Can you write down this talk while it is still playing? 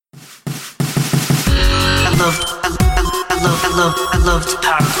I loved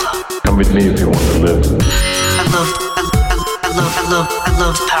Power Club. Come with me if you want to live. I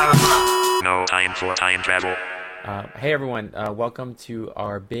loved Power Club. No time for time travel. Hey everyone, welcome to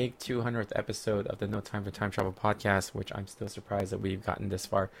our big 200th episode of the No Time for Time Travel podcast, which I'm still surprised that we've gotten this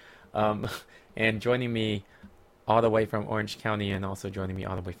far. And joining me all the way from Orange County, and also joining me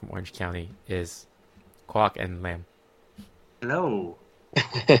all the way from Orange County is Quack and Lamb. Hello.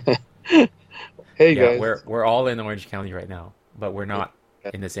 Hey Yeah, guys. we're all in Orange County right now, but we're not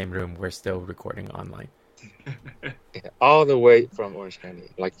in the same room. We're still recording online. Yeah, all the way from Orange County,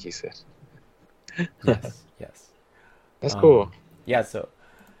 like you said. Yes. That's cool. Yeah, so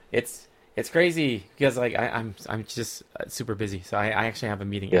it's crazy because like I'm just super busy. So I actually have a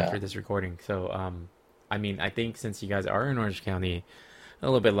meeting after this recording. So I mean, I think since you guys are in Orange County a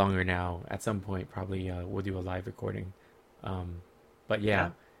little bit longer now, at some point probably we'll do a live recording. But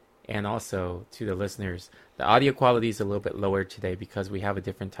yeah. And also to the listeners, the audio quality is a little bit lower today because we have a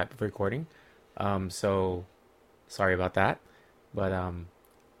different type of recording. So sorry about that, but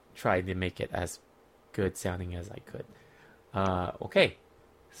tried to make it as good sounding as I could. Okay,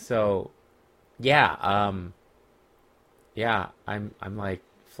 so yeah, I'm like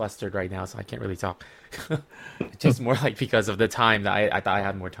flustered right now, so I can't really talk. Just more like because of the time that I thought I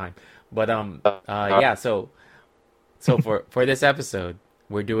had more time. But yeah, so for this episode,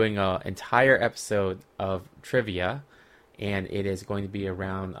 we're doing an entire episode of trivia, and it is going to be a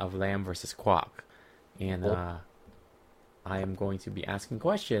round of Lamb versus Quack. And I am going to be asking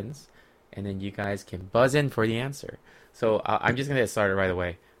questions, and then you guys can buzz in for the answer. So I'm just going to get started right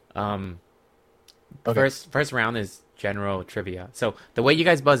away. Okay. First round is general trivia. So the way you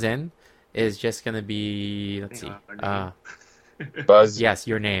guys buzz in is just going to be, let's see. Buzz. Yes,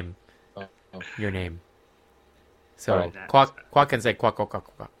 your name. Oh. Your name. So Alright. Quack can say quack, quack, quack,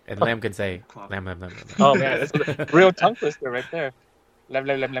 quack, and Lamb can say Quack. lamb, lamb, lamb, lamb. Oh man, that's a real tongue twister right there. Lam,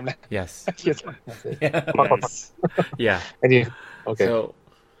 lam, lam, lam, lam. Yes. Yes, that's it. Yes. Yeah. And you, okay. So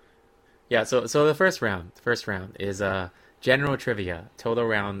the first round is general trivia, total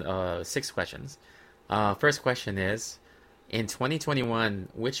round 6 questions. First question is, in 2021,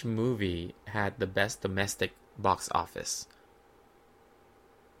 which movie had the best domestic box office?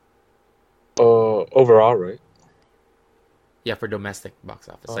 Overall, right? Yeah, for domestic box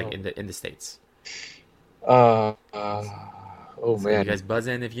office, like Oh. in the States. Oh So man. you guys buzz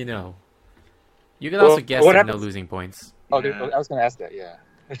in if you know. You can Well, also guess what if no happens- losing points. Yeah. I was gonna ask that. Yeah.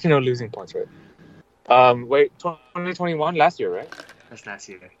 No losing points, right? Wait, 2021 last year, right? That's last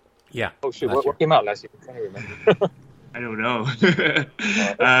year. Yeah. Oh shoot, Last what came out last year? I'm trying to remember. I don't know.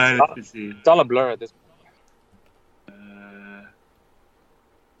 Let's see. It's all a blur at this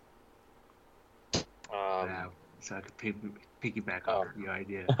Wow. So I could piggyback Oh. on your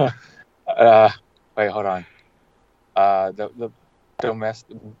idea. Wait, hold on. The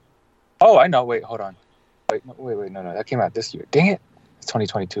domestic. Oh, I know. Wait, hold on. Wait, no. That came out this year. Dang it! It's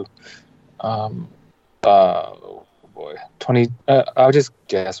 2022. Oh boy, 20. I'll just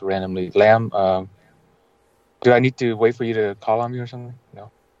guess randomly. Lamb. Do I need to wait for you to call on me or something?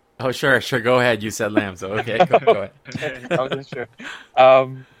 No. Oh, sure. Go ahead. You said Lamb, so okay, go ahead. I wasn't sure.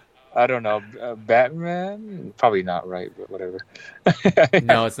 I don't know. Batman? Probably not, right? But whatever.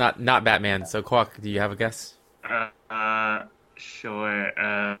 No, it's not Batman. So Quack, do you have a guess? Sure.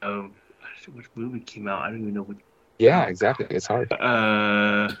 Which movie came out? I don't even know what. Yeah, exactly. It's hard.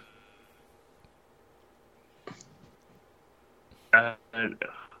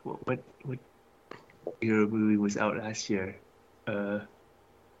 What year movie was out last year? I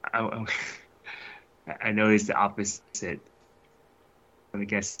know it's the opposite. I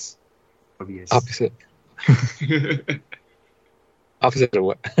guess obvious. Opposite. Opposite of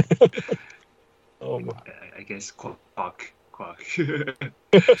what? Oh my. I guess Quack.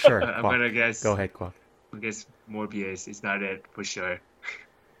 Sure. I'm Quack. gonna guess. Go ahead, Quack. I guess Morbius is not it for sure.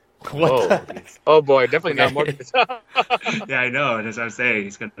 What? Oh boy, definitely not Okay. Morbius. Yeah, I know. That's what I'm saying.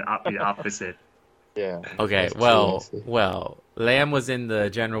 It's gonna be the opposite. Yeah. Okay, That's true, well, honestly. Lamb was in the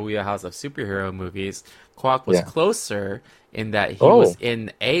general wheelhouse of superhero movies. Quack was Yeah. closer in that he Oh. was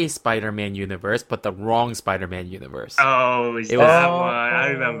in a Spider-Man universe, but the wrong Spider-Man universe. Oh, is It that was- one? I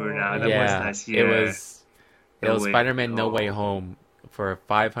remember now. That was yeah, last year. it was No Way Spider-Man No Way Home. Home for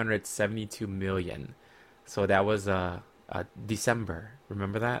 572 million. So that was December.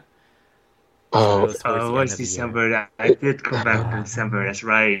 Remember that? Oh, It was towards the Oh, it end was of the year. December. I did come back in December. That's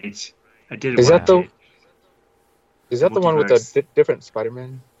right. I did. Is that watch the- it. is that the one with the Multiverse. different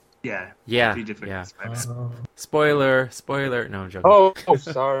Spider-Man? Yeah. Yeah, 3 different yeah. Spider-Man. Spoiler. No, I'm joking. Oh,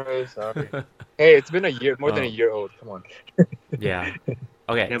 sorry. Hey, it's been a year, more than Oh. a year old. Come on. Yeah.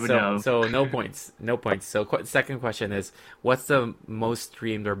 Okay, Never so know. so no points, no points. So second question is, what's the most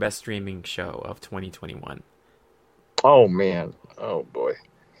streamed or best streaming show of 2021? Oh man. Oh boy.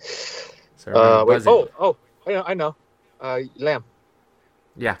 So everyone Wait. buzz in. I know. Lamb.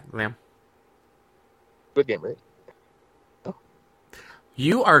 Yeah, Lamb. Good game, right?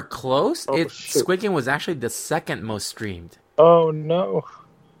 You are close. Oh, It shoot. Squid Game was actually the second most streamed. Oh no.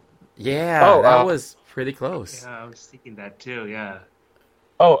 Yeah, Oh, that was pretty close. Yeah, I was thinking that too. Yeah,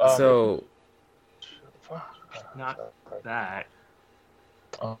 Oh. So not that.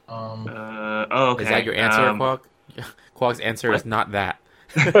 Um. Oh, okay. is that your answer, Quack? Quack's answer is not that.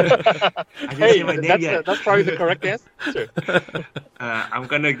 I didn't say my name yet. That's probably the correct answer. I'm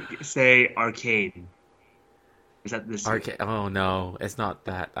gonna say Arcane. Is that this? Arcade. Oh no, it's not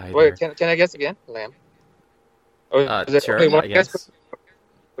that either. Wait, can I guess again? Lamb. Or is it Sure, only one I guess? guess.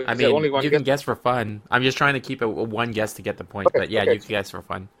 Is I it mean, only one you can guess for fun. I'm just trying to keep it one guess to get the point. Okay, But yeah, okay. you can guess for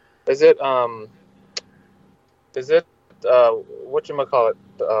fun. Is it whatchamacallit?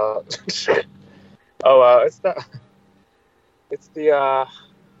 It's the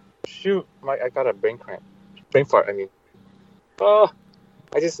shoot, I got a brain fart, I mean. Oh,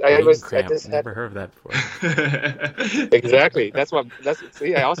 I just Brain had Never heard of that before. exactly.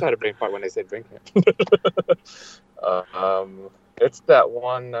 See, I also had a brain fart when I said brain cramp. It's that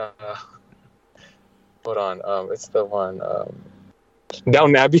one. Hold on. It's the one.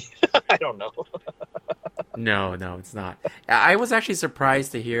 Down Abbey. I don't know. No, it's not. I was actually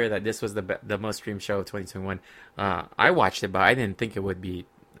surprised to hear that this was the most streamed show of 2021. I watched it, but I didn't think it would be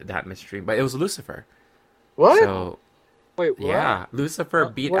that much streamed. But it was Lucifer. What? So Wait. What? yeah, Lucifer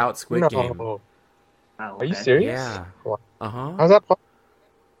beat out Squid Game. No. Oh, Are you okay. serious? Yeah. Uh-huh. How's that possible?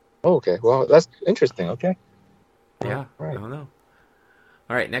 Oh, okay. Well, that's interesting. Okay. Yeah. Right. I don't know.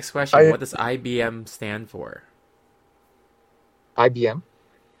 All right, next question. What does IBM stand for? IBM,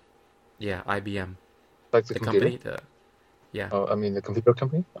 Yeah, IBM. like the computer. Company. Yeah. Oh, I mean the computer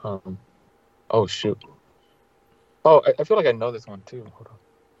company. Oh shoot. Oh, I feel like I know this one too. Hold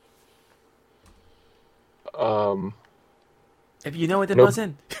on. If you know it, then Nope. buzz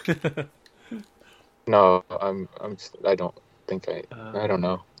in. No, I don't think I don't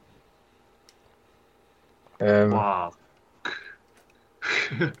know. Wow.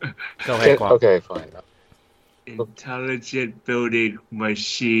 Go ahead, Quack. Okay, fine. Intelligent building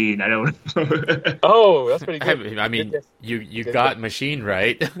machine. I don't know. Oh, that's pretty good. I mean, Good guess. you Good got guess. machine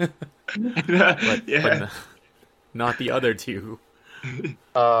right, but Yeah. not the other two.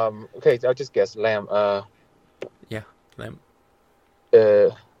 Okay, I'll just guess. Lamb. Yeah. Lamb.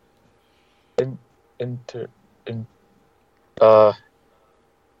 Inter. In.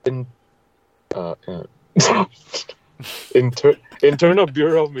 In. Internal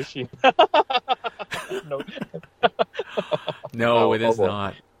Bureau machine. No. No, Oh, it is boy.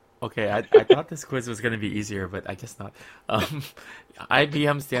 not. Okay, I thought this quiz was going to be easier, but I guess not.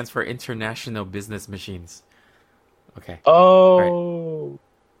 IBM stands for International Business Machines. Okay, Oh,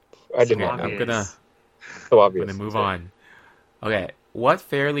 I didn't okay, know. I'm gonna So obvious. move on. Okay, what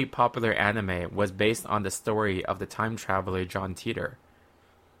fairly popular anime was based on the story of the time traveler John Titor?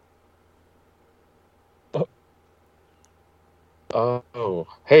 Oh,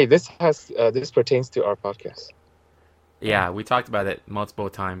 hey, this pertains to our podcast. Yeah, we talked about it multiple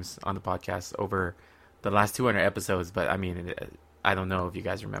times on the podcast over the last 200 episodes, but I mean, I don't know if you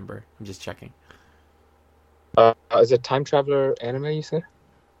guys remember. I'm just checking. Is it time traveler anime? You said?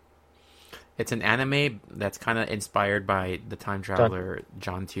 It's an anime that's kind of inspired by the time traveler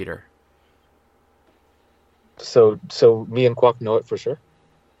John Titor. So me and Quack know it for sure.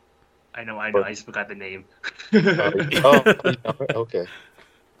 I know. I just forgot the name. You know it? Okay.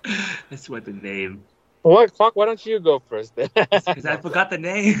 That's what the name. What, Quack? Why don't you go first then? Because I forgot the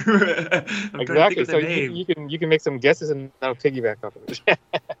name. I'm Exactly. trying to think of So the name. you can make some guesses and I'll piggyback off of it.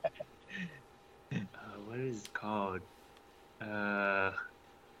 What is it called?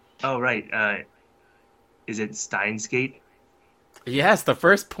 Oh, right. Is it Steins Gate? Yes, the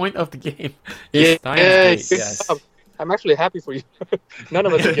first point of the game is Steins Gate. Yes. I'm actually happy for you. None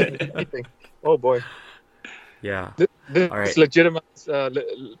of us are getting anything. Oh boy. Yeah. This All right.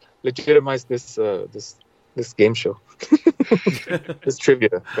 legitimize this game show. This trivia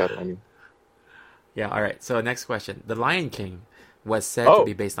battle. I mean. Yeah, all right. So next question. The Lion King was said to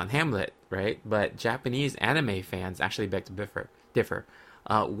be based on Hamlet, right? But Japanese anime fans actually beg to differ.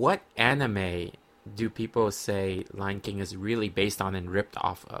 What anime do people say Lion King is really based on and ripped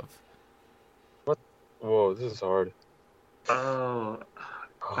off of? Whoa, this is hard. Oh, I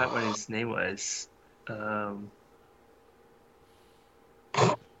forgot what his name was.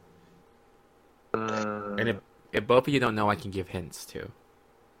 And if both of you don't know, I can give hints too.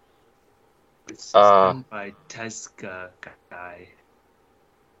 It's done by Tesca guy.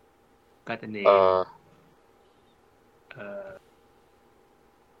 Got the name.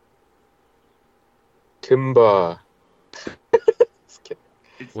 Kimba.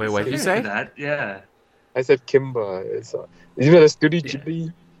 Wait, what did you say? That, yeah. I said Kimba. It's you know the Studio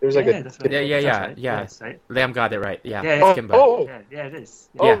Ghibli. There's like that's right. Yeah. That's right. Lamb got it right. Yeah, Yeah, it's Kimba. Yeah, it is.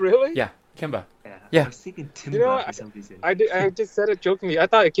 Oh, Yeah. really? Yeah, Kimba. Yeah. I was thinking Timba You know, for some reason. I just said it jokingly. I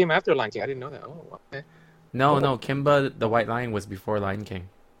thought it came after Lion King. I didn't know that. Oh, okay. No, Kimba the White Lion was before Lion King,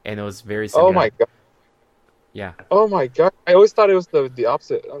 and it was very similar. Oh my god. Yeah. Oh my god. I always thought it was the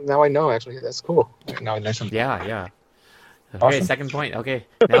opposite. Now I know. Actually, that's cool. Now I learned something. Yeah. Okay, Awesome. second point. Okay,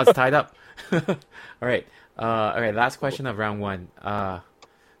 now it's tied up. All right. Last question of round one.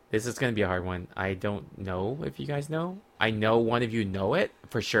 This is gonna be a hard one. I don't know if you guys know. I know one of you know it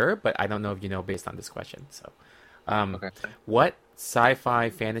for sure, but I don't know if you know based on this question. So, Okay. what sci-fi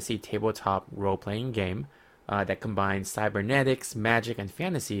fantasy tabletop role-playing game that combines cybernetics, magic, and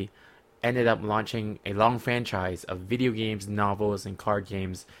fantasy ended up launching a long franchise of video games, novels, and card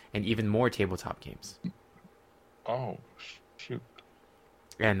games, and even more tabletop games? Oh, shoot.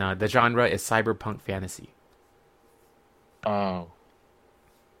 And the genre is cyberpunk fantasy.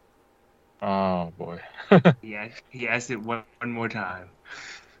 Oh boy. Yeah, he asked it one more time.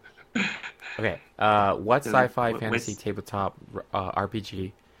 Okay. What So, sci-fi what's- fantasy tabletop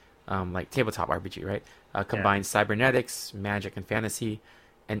RPG, like tabletop RPG, right? Combines cybernetics, magic, and fantasy,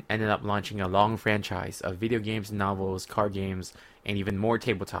 and ended up launching a long franchise of video games, novels, card games, and even more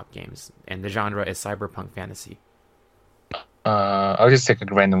tabletop games. And the genre is cyberpunk fantasy. I'll just take a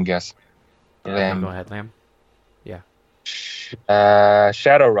random guess. Go ahead, Lamb.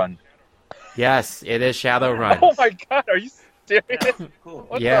 Shadowrun. Yes, it is Shadowrun. Oh my god, are you serious? Cool.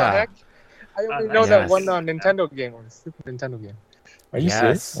 What Yeah. the heck? I only nice. know that Yes. one Nintendo game, or Super Nintendo game. Are you Yes.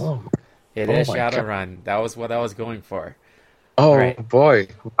 serious? Oh, It Oh is my God. Shadowrun. That was what I was going for. oh Right. boy!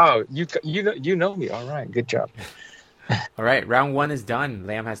 Wow, you know me. All right, good job. All right, round one is done.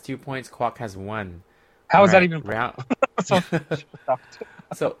 Lamb has 2 points. Quack has 1. How is that Right, even? round? So-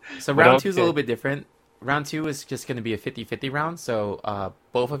 So But round two is a okay. little bit different. Round two is just going to be a 50-50 round. So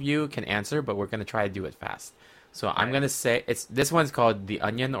both of you can answer, but we're going to try to do it fast. So I'm going to say this one's called The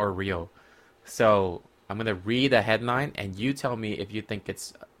Onion or Rio. So I'm going to read a headline, and you tell me if you think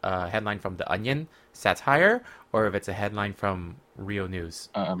it's a headline from The Onion satire or if it's a headline from Rio News.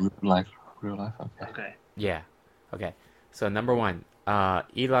 real life. Okay. Okay. Yeah. Okay. So number one,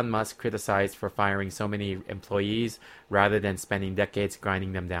 Elon Musk criticized for firing so many employees rather than spending decades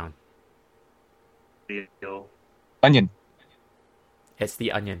grinding them down. Real. Onion. It's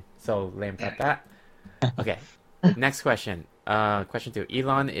The Onion. So Lamb got that. Okay. Next question. Question 2.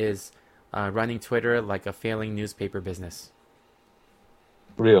 Elon is running Twitter like a failing newspaper business.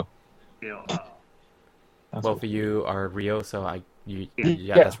 Real. Real. That's Both of you are Rio, so yeah,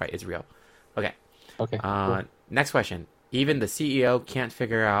 Yeah. that's right. It's real. Okay. Okay. Cool. Next question. Even the CEO can't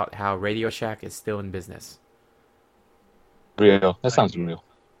figure out how Radio Shack is still in business. Real. That sounds real.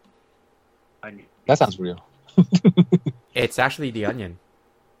 Onion. That sounds real. It's actually The Onion.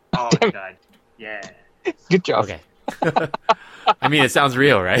 Oh god. Yeah. Good job. Okay. I mean, it sounds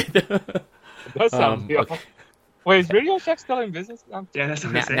real, right? That sounds real. Okay. Wait, is Radio Shack still in business? Yeah, that's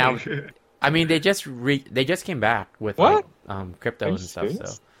what I'm Now- saying. I mean, they just came back with What? like, crypto Are you and stuff.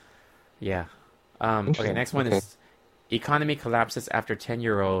 serious? So, yeah. Okay. Interesting. Next one is economy collapses after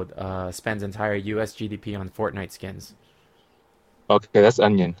 10-year-old spends entire U.S. GDP on Fortnite skins. Okay, that's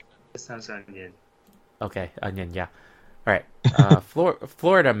onion. That sounds onion. Okay, Onion. Yeah. All right.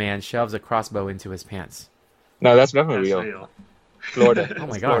 Florida man shoves a crossbow into his pants. No, that's definitely That's real. real. Florida. Oh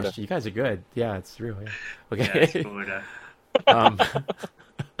my It's gosh, Florida. you guys are good. Yeah, it's real. Yeah. Yeah, Okay. it's Florida. um,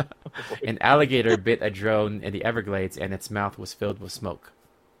 an alligator bit a drone in the Everglades, and its mouth was filled with smoke.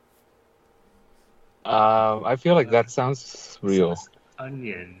 I feel like that sounds real.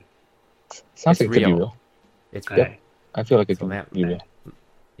 Onion. Sounds It's like it could be real. real. It's Okay. real. I feel like it So could Lamb, be real.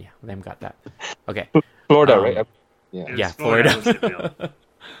 yeah, Lamb got that. Okay. Florida, Um, right? Yeah. It Yeah, was Florida. Florida.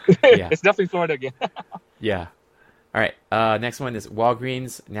 Was real. Yeah. It's definitely Florida again. Yeah. All right. Next one is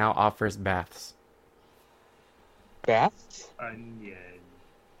Walgreens now offers baths. Baths? Onion.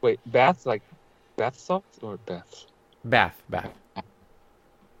 Wait, baths like bath salts or baths? Bath.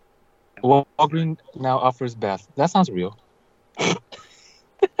 Walgreens now offers baths. That sounds real.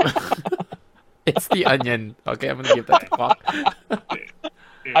 It's The Onion. Okay, I'm gonna give that to Quack.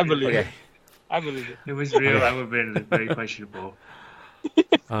 I believe Okay. it. I believe it. If it was real, Okay. I would have been very questionable.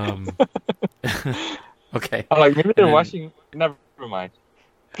 Um. Okay. I'm like, maybe they're then- washing. Never mind.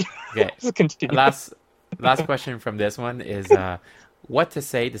 Okay. Just continue. Last question from this one is What to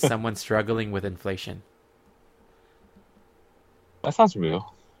say to someone struggling with inflation? That sounds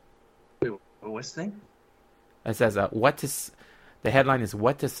real. Wait, what's the thing? It says, the headline is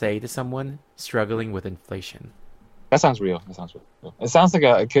what to say to someone struggling with inflation. That sounds real. It sounds like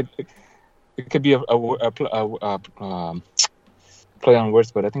it could be a play on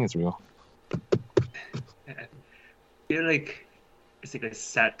words, but I think it's real. I feel like it's like a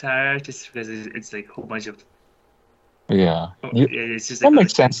satire just because it's like a whole bunch of. Yeah. It's just that like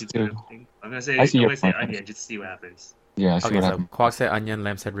makes sense too. I'm gonna say onion, just see what happens. Yeah, I see Okay, what so happened. Quack said onion,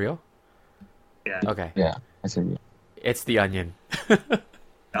 Lamb said real? Yeah. Okay. Yeah, I see real. It's the onion.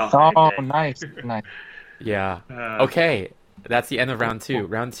 Oh, okay. nice. Yeah. Uh, Okay, that's the end of round 2.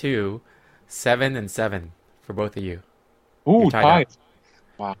 Round 2, 7 and 7 for both of you. Ooh, You're tied tied. up.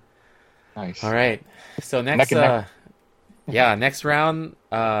 Wow. Nice. All right. So next, Neck and neck. next round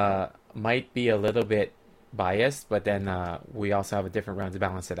might be a little bit biased, but then we also have a different round to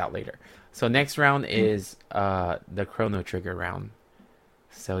balance it out later. So next round is the Chrono Trigger round.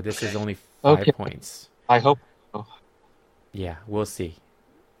 So this is only 5 Okay. points. I hope. Yeah, we'll see.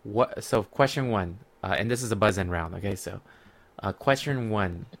 So question 1, and this is a buzz-in round. Okay, so question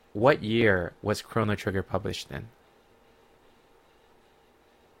 1: what year was Chrono Trigger published in?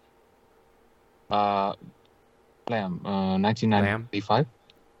 Lamb, 1995.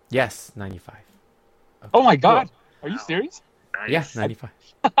 Yes, 95. Okay. Oh my God, Cool. are you serious? Yeah, nice. 95.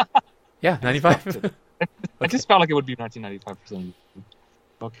 Yeah, 95. I just felt like it would be 1995 for some reason.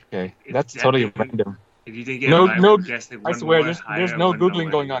 Okay, If that's that- totally if- random. If you didn't get No, it right, no, we'll guess like I one swear, more there's higher, no one googling lower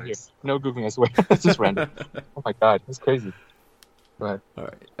going than on here. yours. No googling, I swear. It's just random. Oh my God, that's crazy. Go ahead. All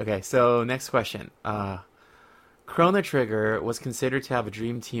right. Okay, so next question. Chrono Trigger was considered to have a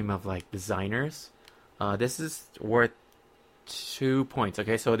dream team of like designers. This is worth 2 points.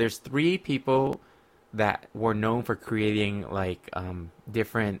 Okay, so there's 3 people that were known for creating like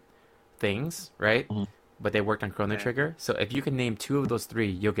different things, right? Mhm. But they worked on Chrono Okay. Trigger. So if you can name 2 of those 3,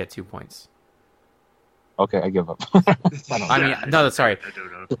 you'll get 2 points. Okay, I give up. I mean, no, sorry, I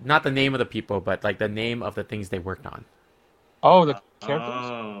don't know. not the name of the people, but like the name of the things they worked on. Oh, the characters?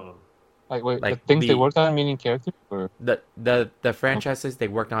 Oh. Like, wait, like the things they the- worked on, meaning characters? Or? The franchises they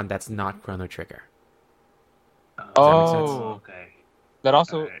worked on that's not Chrono Trigger. Oh. Does that make sense? Okay. That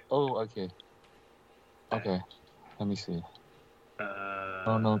also. Alright. Oh, okay. Okay, let me see. Uh,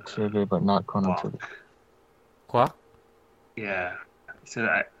 Chrono Trigger, but not Chrono wow. Trigger. Quoi? Yeah. So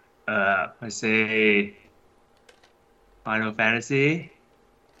I say Final Fantasy,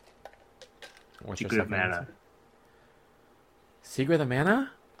 What's your Secret of second Mana. answer? Secret of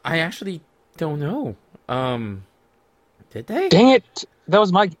Mana? I actually don't know. Did they? Dang it! That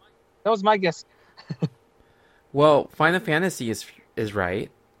was my guess. Well, Final Fantasy is right.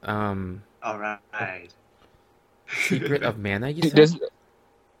 All right. Secret of Mana, you said? Does,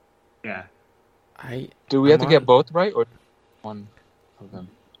 Yeah. do we have I'm to get on- both right or one of them?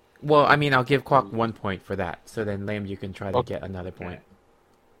 Well, I mean, I'll give Quack 1 point for that. So then, Lame, you can try to Okay. get another point.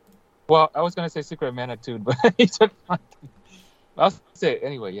 Well, I was gonna say Secret of Mana too, but he took mine. I'll say it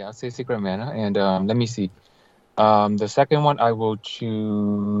anyway. Yeah, I'll say Secret of Mana, and let me see. The second one I will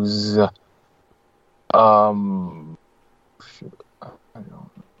choose. Shoot, I don't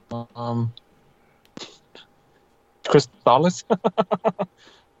know. Crystallis.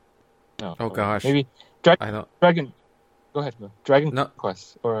 No. Oh, gosh. Maybe I don't. Dragon. Go ahead, Bill. Dragon No.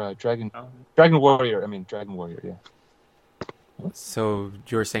 Quest or Dragon Oh, Warrior. I mean Dragon Warrior. Yeah, So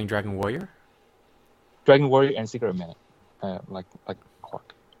you're saying Dragon Warrior? Dragon Warrior and Secret of Mana. Like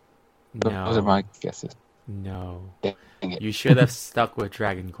Quark. Those are No. my guesses. No. Dang it. You should have stuck with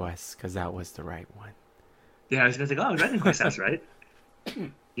Dragon Quest because that was the right one. yeah, I was gonna say, oh, Dragon Quest sounds right.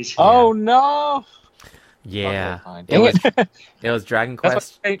 You should- Oh no! Yeah. Okay, fine. It Dang was it. it was Dragon That's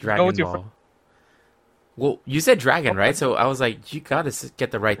Quest, why I go Dragon with your Ball. Well, you said Dragon, right? So I was like, you gotta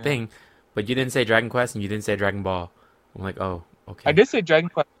get the right Yeah. thing, but you didn't say Dragon Quest and you didn't say Dragon Ball. I'm like, oh, okay. I did say Dragon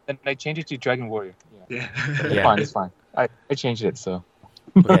Quest, and I changed it to Dragon Warrior. Yeah. Yeah. Yeah. Fine, it's fine. I changed it, so.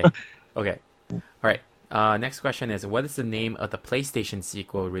 Okay. Okay. All right. Next question is, what is the name of the PlayStation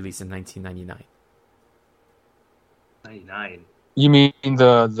sequel released in 1999? 99. You mean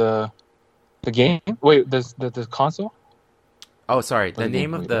the game? Wait, the console? Oh, sorry. The Wait,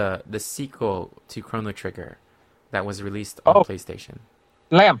 name of wait. the sequel to Chrono Trigger that was released on Oh. PlayStation.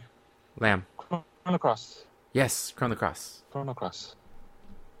 Lamb. Lamb. Chrono Cross. Yes, Chrono Cross. Chrono Cross.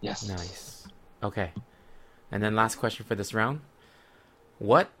 Yes. Nice. Okay. And then last question for this round.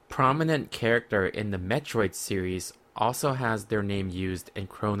 What prominent character in the Metroid series also has their name used in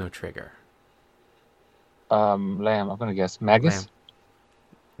Chrono Trigger? Lamb. I'm gonna guess Magus.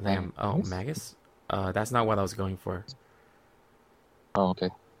 Lamb. Oh, Magus? Magus? That's not what I was going for. Oh, okay.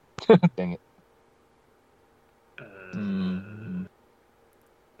 Dang it.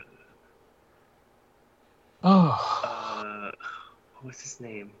 Oh, What's his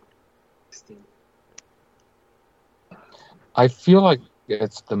name? I feel like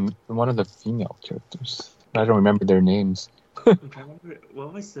it's one of the female characters. I don't remember their names. I'm trying to remember.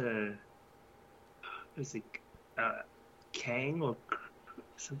 What was the? Was it Kang or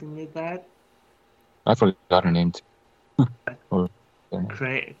something like that? I forgot her name too. Or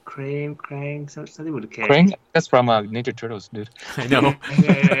Krang, something with a K. Krang? That's from Ninja Turtles, dude. I know.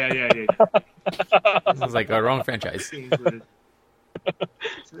 Yeah. This is like a wrong franchise. Something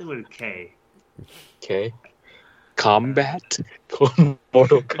with a K. Okay. Combat?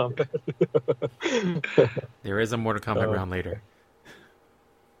 Mortal Kombat. There is a Mortal Kombat round later.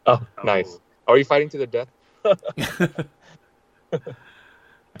 Oh, nice. Are you fighting to the death?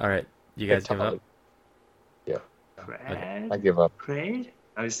 All right. You guys give up? Yeah. Crad? I give up. Crade?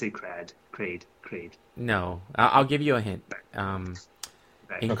 I would say Crade. No. I'll give you a hint.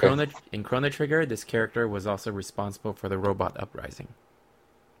 In Chrono Trigger, this character was also responsible for the robot uprising.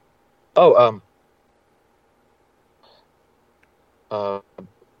 Oh, I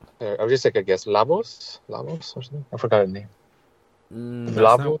was just like, I guess, Lavos or something? I forgot the name.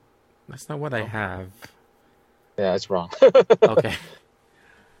 That's not what I have. Yeah, it's wrong. Okay.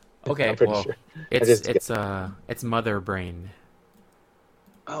 Okay, I'm pretty well, sure. it's Mother Brain.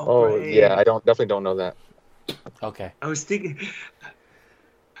 Oh, yeah, I definitely don't know that. Okay. I was thinking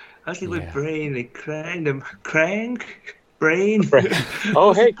with Yeah. brain, like Krang, brain.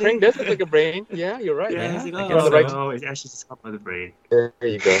 Oh, hey, Krang does look like a brain. Yeah, you're right. Yeah, Yeah, it's I like, guess so. no, it's actually just called Mother Brain. There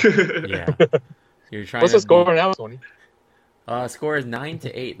you go. Yeah. You're trying What's to the score now, Tony? Score is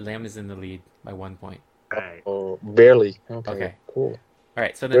 9-8. Lamb is in the lead by 1 point. Right. Oh, barely. Okay. Cool. All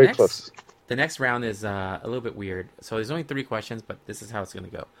right, so Very close. the next round is a little bit weird. So there's only 3 questions, but this is how it's going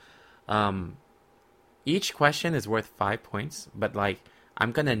to go. Each question is worth 5 points, but like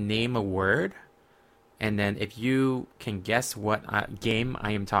I'm going to name a word, and then if you can guess what game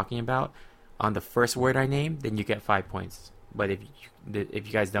I am talking about on the first word I name, then you get 5 points. But if you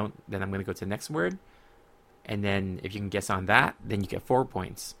guys don't, then I'm going to go to the next word, and then if you can guess on that, then you get 4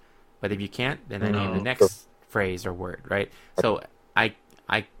 points. But if you can't, then I name the next phrase or word, right? So I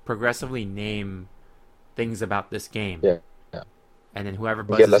progressively name things about this game. Yeah. And then whoever You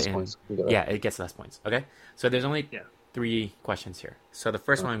buzzes get less in, points. it gets less points. Okay? So there's only 3 questions here. So the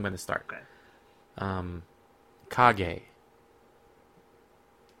first one I'm going to start. Okay. Kage.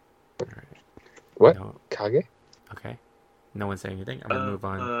 What? No. Kage? Okay. No one saying anything. I'm going to move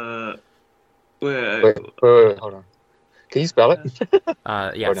on. Wait, hold on. Can you spell it?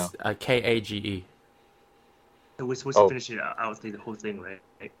 Yes. Kage. So we're supposed to finish it out the whole thing, right?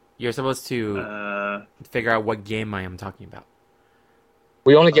 You're supposed to figure out what game I am talking about.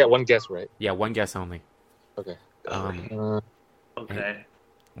 We only get one guess, right? Yeah, one guess only. Okay. Okay. I'm going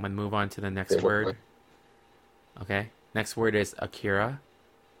to move on to the next word. Okay. Next word is Akira.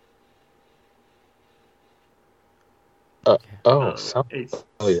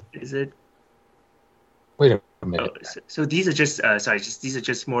 Is it? Wait a minute. So these are just these are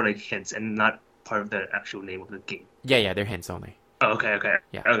just more like hints and not part of the actual name of the game. Yeah, they're hints only. Oh, okay.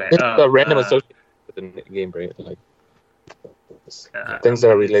 Yeah. Okay. It's a random association with the game, right? Like things that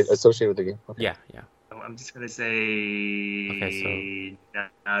are associated with the game. Okay. Yeah. I'm just gonna say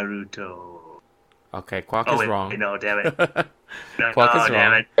Naruto. Okay, Quack is wrong. No, damn it. Quack is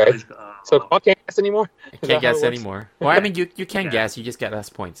wrong. Okay. So Quack can't guess anymore? Can't guess anymore. Well, I mean, you can guess. You just get less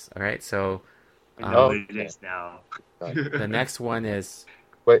points. All right. So. I know what it is now. The next one is.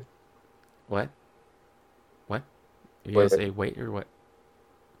 Wait. What? You guys say wait or what?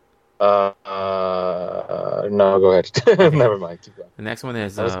 No, go ahead. Never mind. Keep going. The next one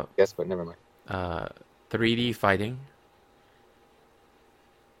is guess, but never mind. 3D fighting.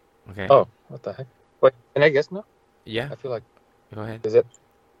 Okay. Oh, what the heck? Wait, can I guess now? Yeah. I feel like. Go ahead. Is it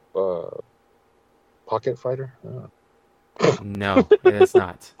Pocket Fighter? No, it is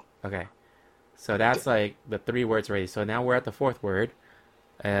not. Okay. So that's like the 3 words already. So now we're at the 4th word.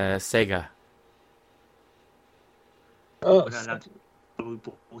 Sega. Oh, we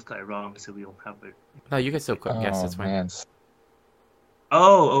both got it wrong, so we don't have it. No, you can still guess. It's fine. Man.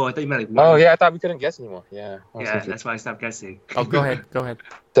 Oh, I thought you meant like. Oh yeah, I thought we couldn't guess anymore. Yeah. That's why I stopped guessing. Oh, go ahead. Go ahead.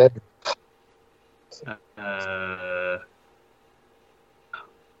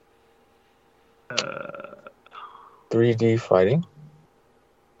 3D fighting.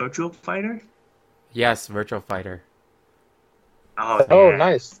 Virtual Fighter. Yes, Virtual Fighter. Oh,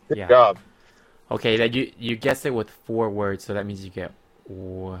 nice. Good job. Okay, that you guessed it with 4 words, so that means you get.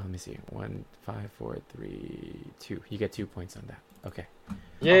 Let me see. 1, 5, 4, 3, 2. You get 2 points on that. Okay.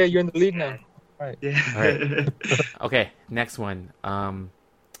 Yeah, you're in the lead now. Right. Yeah. All right. Okay. Next one.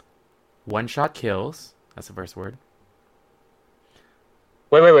 One shot kills. That's the first word.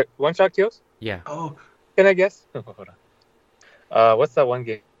 Wait. One shot kills? Yeah. Oh, Can I guess? Hold on. What's that one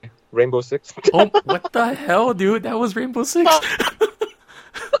game? Rainbow Six? Oh, what the hell, dude? That was Rainbow Six.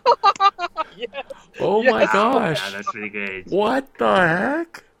 Yes. Oh Yes. my yeah, gosh. that's pretty good. What the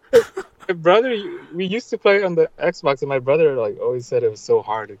heck? My brother, we used to play on the Xbox, and my brother always said it was so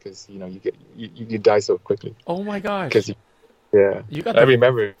hard because you die so quickly. Oh my gosh. Because yeah, You got I the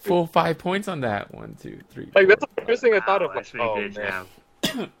remember. full 5 points on that. 1, 2, 3. Like that's 4, the first thing I thought of. Wow, Like, that's pretty oh good. man,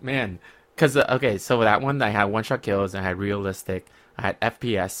 Yeah. Man, because okay, so that one I had one shot kills, I had realistic, I had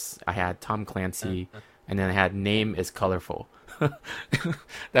FPS, I had Tom Clancy, and then I had name is colorful.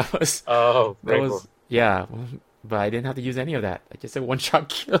 that was oh that Rainbow. was yeah, but I didn't have to use any of that. I just said one shot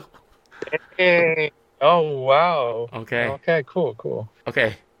kill. Hey. Oh wow. Okay, Okay. Cool.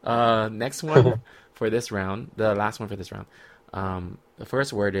 okay. Next one for this round, the last one for this round. The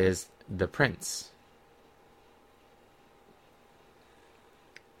first word is the prince.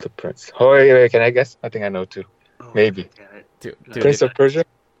 The Prince. Oh wait. Can I guess? I think I know too. Oh, Maybe. Damn it. Dude, Prince of Persia.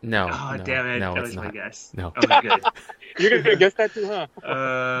 no, Oh, no, damn it. no, that it's was my not. guess. No. Oh, my good. You're gonna guess that too, huh?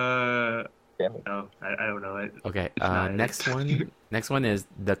 Damn it. No, I don't know it. Okay. not it. Next one. Next one is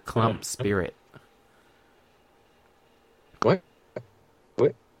the clump spirit. What?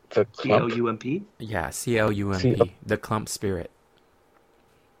 The clump. CLUMP? Yeah, CLUMP. The clump spirit.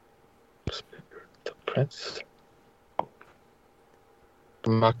 The Prince.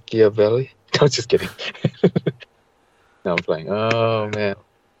 Machiavelli. No, just kidding. No, I'm playing. Oh man,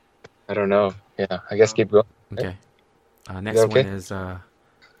 I don't know. Yeah, I guess keep going. Okay. Next okay? one is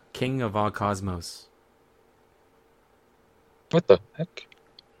King of all cosmos. What the heck?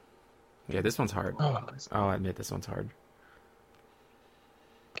 Yeah, this one's hard. Oh, I'll admit this one's hard.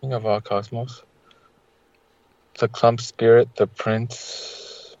 King of all cosmos. The clump spirit. The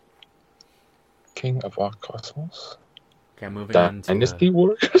Prince. King of all cosmos. Okay, I'm moving on to Dynasty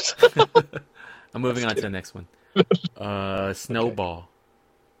Warriors. I'm moving on to the next one. Snowball.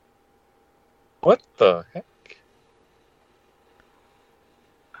 What the heck?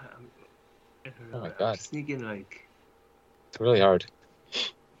 I don't know. Oh my I'm God. just thinking like It's really hard.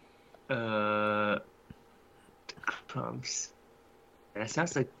 crumbs. That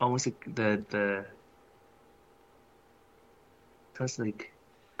sounds like almost like the sounds like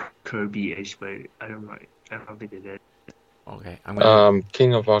Kirby-ish, but I don't know. I don't think it is. Okay, I'm gonna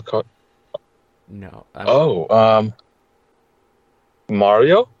King of all cosmos. no.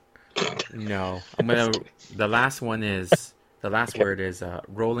 Mario. No. I'm gonna. The last one is the last word is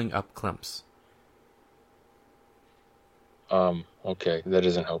rolling up clumps. Okay, that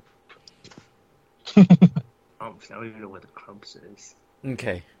doesn't help. Crumps. I don't even know what the crumps is.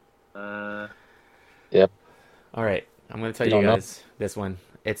 Okay. Yep. All right. I'm gonna tell You you don't know? guys this one.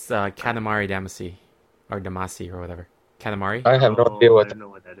 It's Katamari Damacy, or Damacy, or whatever. Katamari. I have no idea I what. don't know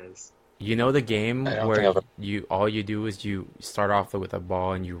what that is. You know the game I don't where think I've- you all you do is you start off with a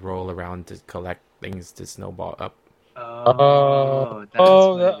ball and you roll around to collect things to snowball up. Oh, that's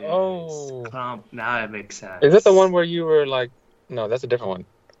oh, what it is. oh. Clump. Now it makes sense. Is it the one where you were like? No, that's a different one.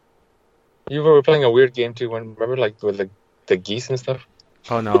 You were playing a weird game too. Remember, like with the geese and stuff.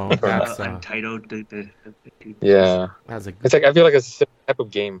 Oh no, that's Untitled? Yeah, that's a it's like I feel like it's a type of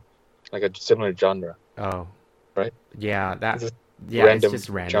game, like a similar genre. oh Right? yeah that It's just yeah random it's just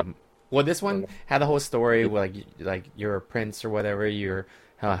random. Well, this one Random. had the whole story where like you're a prince or whatever. You're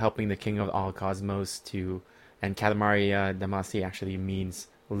helping the king of all cosmos to, and Katamari Damacy actually means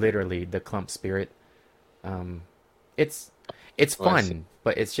literally the clump spirit. It's Oh, I see. fun,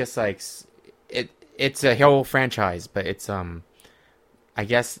 but it's just like it's a whole franchise, but it's I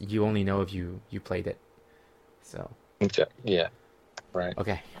guess you only know if you played it. So Yeah, right.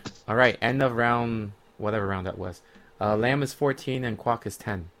 okay, all right, end of round, whatever round that was. Lamb is 14 and Quack is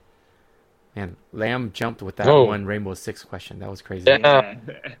 10. Man, Lamb jumped with that Whoa. one Rainbow Six question. That was crazy. Yeah.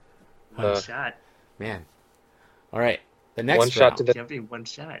 One shot. Man. All right, the next One round. shot to the. Jumping one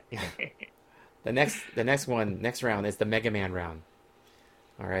shot. The next round is the Mega Man round.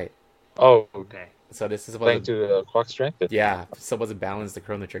 All right, Oh, Okay. so this is playing what to Quack strength. yeah, supposed to balance the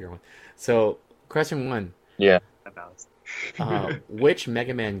Chrono Trigger one. So question 1. Yeah. About. Which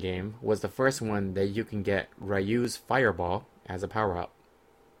Mega Man game was the first one that you can get Ryu's Fireball as a power-up?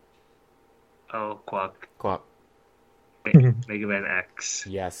 Oh, Quack. Quack. Mega Man X.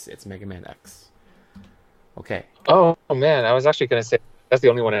 Yes, it's Mega Man X. Okay. Oh man, I was actually gonna say that's the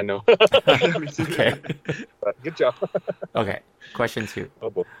only one I know. Okay. But good job. Okay. Question 2. Oh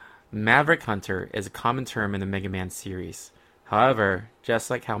boy. Maverick Hunter is a common term in the Mega Man series. However, just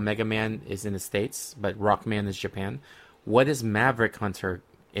like how Mega Man is in the States, but Rockman is Japan, what is Maverick Hunter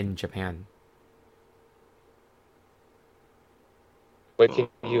in Japan? Wait, can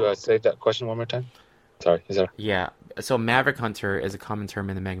you say that question one more time? Sorry, is that... Yeah, so Maverick Hunter is a common term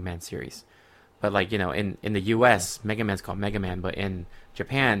in the Mega Man series. But like, in the US, Mega Man's called Mega Man, but in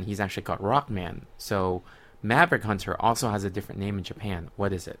Japan, he's actually called Rockman. So Maverick Hunter also has a different name in Japan.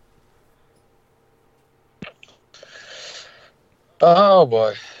 What is it? Oh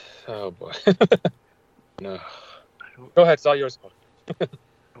boy. No. Go ahead, it's all yours. I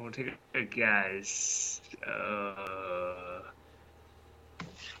want to take a guess.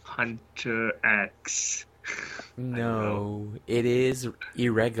 Hunter X. No, it is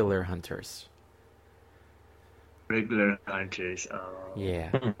Irregular Hunters. Regular hunters.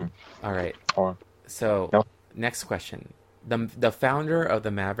 Yeah. All right. Oh. So, No. next question. The founder of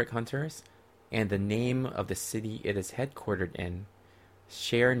the Maverick Hunters and the name of the city it is headquartered in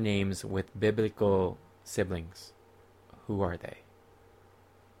share names with biblical siblings. Who are they?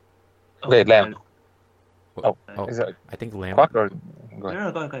 Wait, Lamb. Oh, Is it I think Lamb. Quack or... Go No,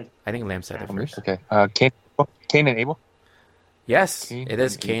 ahead. go ahead. I think Lamb said it first. Okay. Cain and Abel? Yes, Cain it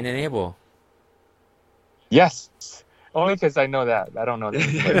is and Cain and Abel. Yes. Only because I know that. I don't know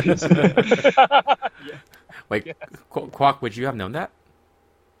that. Wait, Yes. Quack, would you have known that?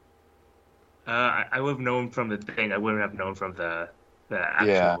 I would have known from the thing. I wouldn't have known from the actual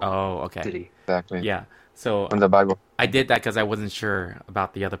Yeah. Oh, okay. city. Exactly. Yeah. So From the Bible. I did that because I wasn't sure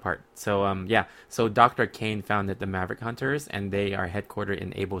about the other part. So yeah. So Dr. Kane founded the Maverick Hunters, and they are headquartered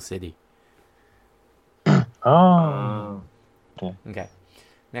in Able City. Oh. Okay.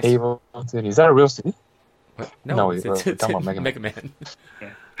 Next. Able City. Is that a real city? What? No, No, wait, it's we're talking about Mega Mega Man. Man.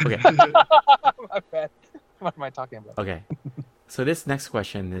 Yeah. Okay. My bad. What am I talking about? Okay. So this next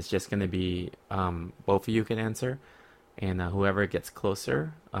question is just going to be both of you can answer, and whoever gets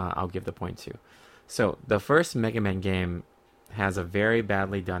closer, I'll give the point to. So the first Mega Man game has a very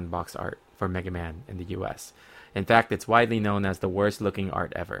badly done box art for Mega Man in the US. In fact, it's widely known as the worst looking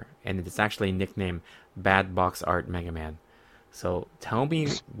art ever, and it's actually nicknamed Bad Box Art Mega Man. So tell me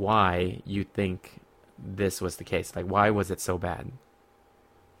why you think this was the case. Like, why was it so bad?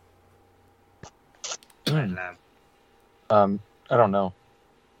 And, I don't know.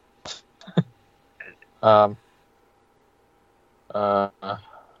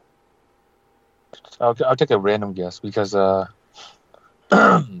 I'll take a random guess because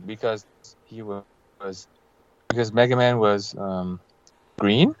because he was because Mega Man was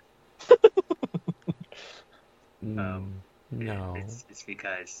green. No. It's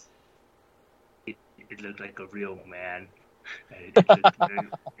because it looked like a real man. And it looked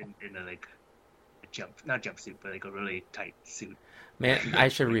in a like a not jumpsuit, but like a really tight suit. Man, I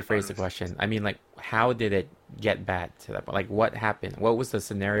should rephrase the question. I mean, like, how did it get bad to that point? Like, what happened? What was the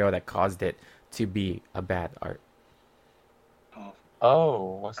scenario that caused it to be a bad art?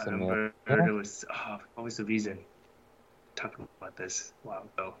 Oh, what's I the remember name? it was what was the reason? Talking about this a while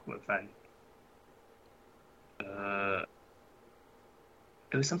ago with friend.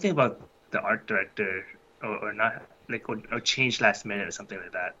 It was something about the art director or not like or changed last minute or something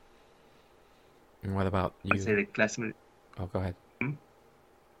like that. And what about I'd say you? like last minute. Oh, go ahead. Hmm?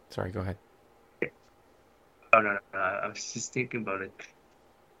 Sorry, go ahead. Oh no, I was just thinking about it.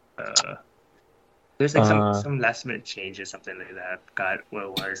 There's like some last minute change or something like that. I forgot what it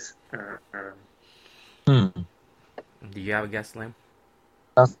was. Do you have a guess, Lam?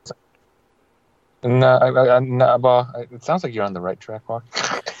 No, well, it sounds like you're on the right track, Mark.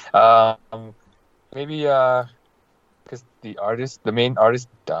 Maybe because the main artist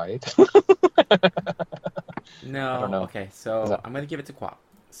died. No. I don't know. Okay, so Is that- I'm gonna give it to Quap.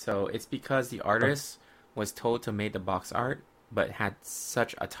 So it's because the artist was told to make the box art, but had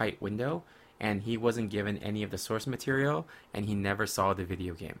such a tight window, and he wasn't given any of the source material, and he never saw the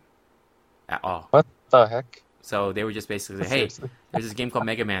video game at all. What the heck? So they were just basically, hey, Seriously? there's this game called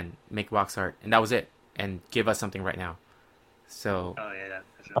Mega Man, make box art, and that was it, and give us something right now. So Oh yeah,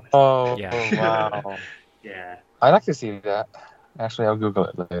 that's really Oh, Yeah. wow. yeah. I'd like to see that. Actually, I'll Google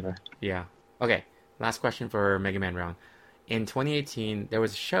it later. yeah. Okay, last question for Mega Man round. In 2018, there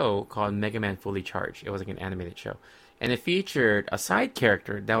was a show called Mega Man Fully Charged. It was like an animated show, and it featured a side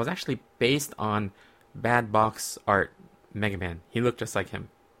character that was actually based on Bad Box Art Mega Man. He looked just like him.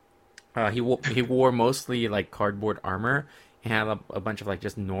 He wore mostly like cardboard armor and had a bunch of like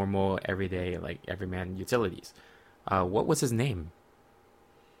just normal everyday like everyman utilities. What was his name?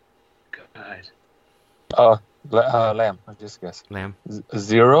 God. Oh, Lamb. I just guess. Lamb.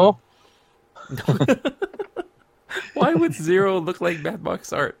 Zero? Why would Zero look like Bad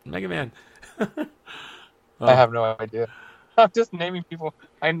Box Art Mega Man? I have no idea. I'm just naming people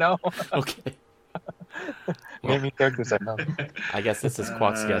I know. Okay. Naming characters I know. I guess this is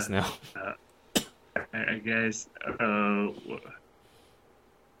Quack's guess now. I guess.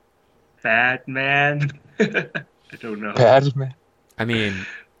 Bad man. I don't know. Bad man. I mean,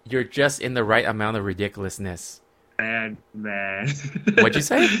 you're just in the right amount of ridiculousness. Man. What'd you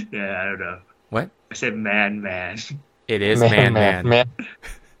say? Yeah, I don't know. What? I said man. It is man.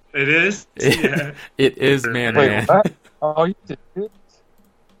 It is? Yeah. It is man. Wait, what? Oh, you did it?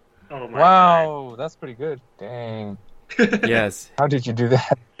 Oh my Wow, that's pretty good. Dang. Yes. How did you do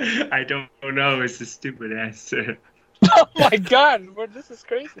that? God. I don't know. It's a stupid answer. Oh my god, this is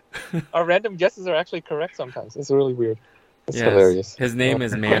crazy. Our random guesses are actually correct sometimes. It's really weird. It's hilarious. His name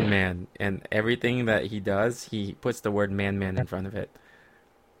is Man, and everything that he does, he puts the word man in front of it.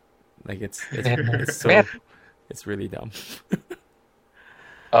 Like it's so Man. it's really dumb.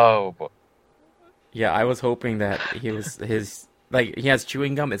 Oh, boy. Yeah, I was hoping that he has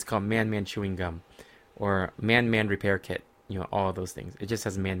chewing gum. It's called Man chewing gum, or Man repair kit. You know, all of those things. It just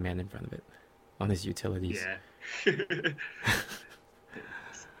has Man in front of it on his utilities. Yeah.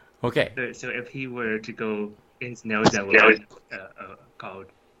 Okay. So if he were to go in his nose, that would be called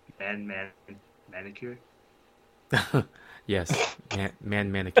man manicure. Yes,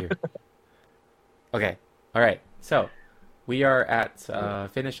 man manicure. Okay. All right. So we are at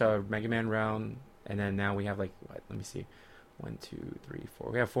finish our Mega Man round, and then now we have like what? Let me see. 1, 2, 3,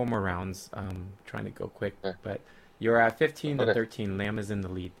 4. We have 4 more rounds. Trying to go quick, but you're at 15 to 13. Lamb is in the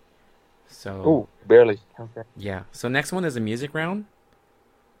lead. So. Ooh, barely. Okay. Yeah. So next one is a music round.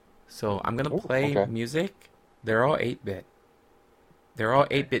 So I'm gonna play music. They're all 8-bit. They're all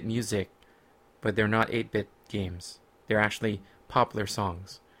 8-bit music, but they're not 8-bit games. They're actually popular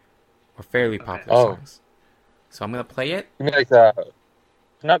songs, or fairly popular songs. So I'm gonna play it. You mean like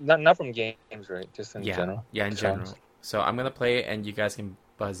not from games, right? Just in general. Yeah, in general. So I'm gonna play it, and you guys can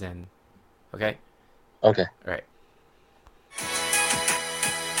buzz in. Okay. Okay. All right.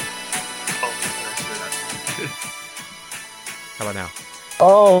 How about now?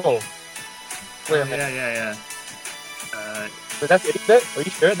 Oh. Wait a minute. Yeah. But that's 8-bit? Are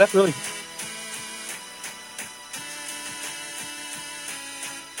you sure? That's really.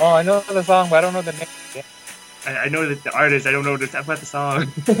 Oh, I know the song, but I don't know the name. Yeah. I know the artist. I don't know about the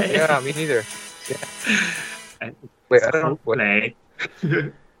song. Yeah, me neither. Yeah. Wait, I don't know. Play.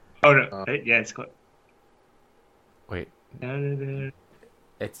 Oh no! Yeah, it's called. Wait.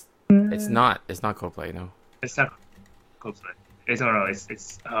 It's not Coldplay, no. It's not Coldplay. It's the other one.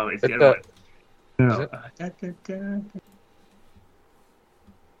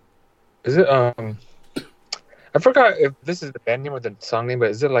 Is it I forgot if this is the band name or the song name,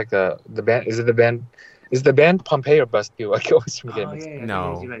 but is it like the band? Is it the band? Is the band Pompeii or Bastille? I always forget.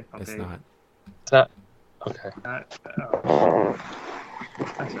 No, it's not. It's not. Okay.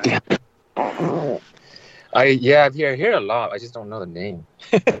 I hear a lot. I just don't know the name.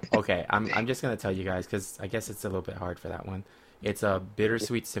 Okay, I'm just gonna tell you guys because I guess it's a little bit hard for that one. It's a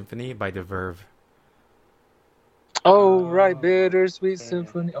Bittersweet Symphony by The Verve. Oh right, Bittersweet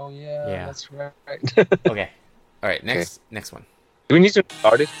Symphony. Oh yeah, that's right. Okay, all right. Next one. Do we need to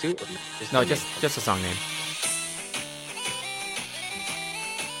artist too? Or no, just a song name.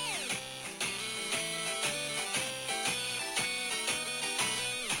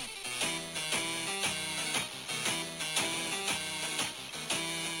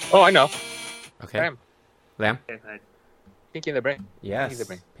 Oh, I know. Okay. Lamb. Pinky in the Brain. Yes. Pinky in the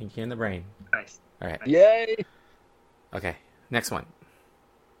Brain. Pinky in the Brain. Nice. All right. Yay. Okay. Next one.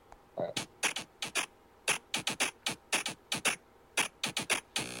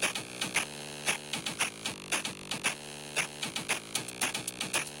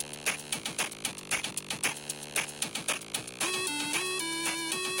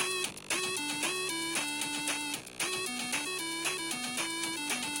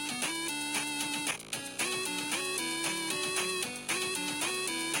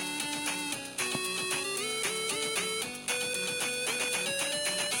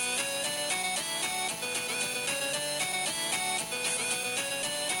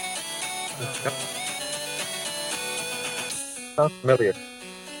 Sounds familiar.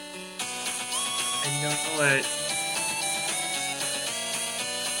 I know it.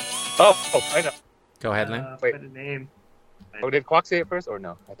 Oh, I know. Go ahead, Lam. Wait. The name. Oh, did Quack say it first or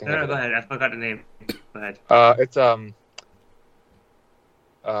no? I think No, go ahead. I forgot the name. Go ahead. It's wait.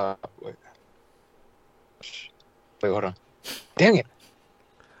 Wait, hold on. Dang it.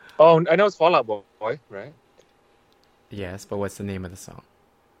 Oh, I know it's Fall Out Boy, right? Yes, but what's the name of the song?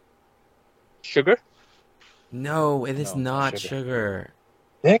 Sugar? No, it is not Sugar.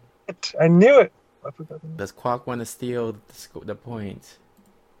 Dang it. I knew it. I forgot the name. Does Quack want to steal the point?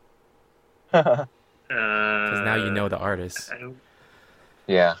 Because now you know the artist. I don't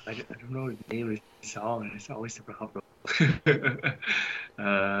know the name of the song. It's always the problem.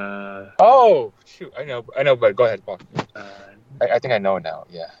 Oh shoot! I know, but go ahead, Quack. uh, I think I know it now.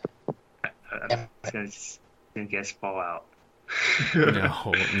 Yeah. I'm gonna guess Fallout.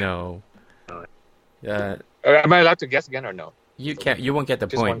 No. Am I allowed to guess again or no? You can't. You won't get the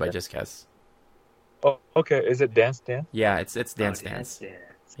Just point one by guess. just guess. Oh, okay. Is it Dance Dance? Yeah, it's Dance Oh, Dance.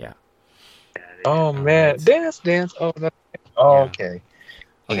 Yeah. Oh man, right. Dance Dance. Oh, Yeah. okay.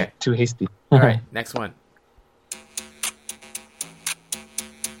 Okay. Too hasty. All right. Next one.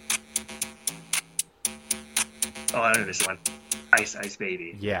 Oh, I know this one. Ice Ice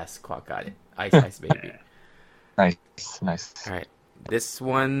Baby. Yes, Quack got it. Ice Ice Baby. Nice. All right. This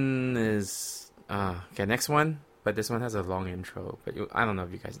one is okay. Next one, but this one has a long intro. But I don't know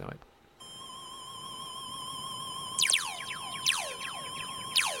if you guys know it.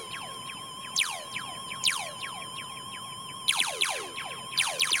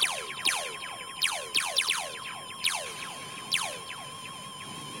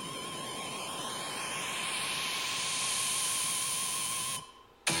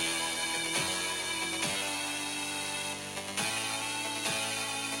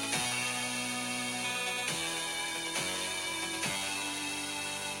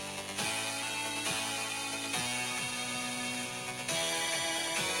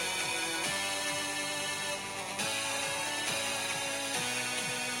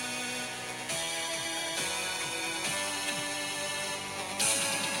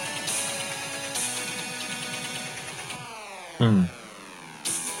 Hmm.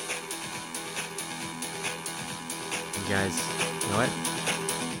 You guys know it?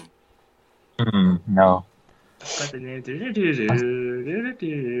 No. What's the name?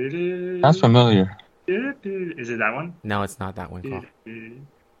 That's familiar. Is it that one? No, it's not that one. Quack.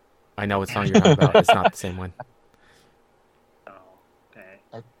 I know what song you're talking about. It's not the same one. Oh, okay.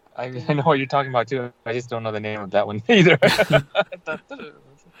 I know what you're talking about too. I just don't know the name of that one either.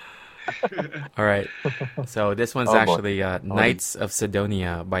 All right. So this one's Oh, boy. actually Knights of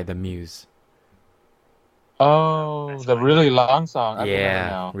Sidonia by The Muse. Oh, the really long song. I remember Yeah,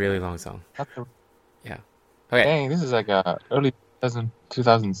 now. really long song. That's the- Okay. Dang, this is like early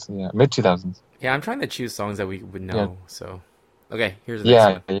 2000s, yeah, mid 2000s. Yeah, I'm trying to choose songs that we would know. Yeah. So, okay, here's the next Yeah,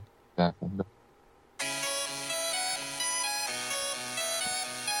 one. exactly.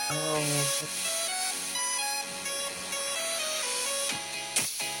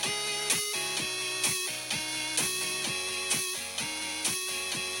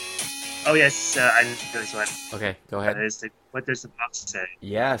 Oh yes, I know this one. Okay, go ahead. What does the box say?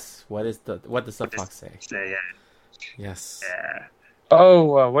 Yes. What does the fox say? Say Yes. yeah.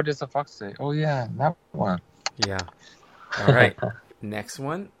 Oh, what does the fox say? Oh yeah, that one. Yeah. All right. Next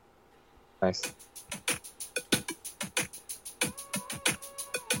one. Nice.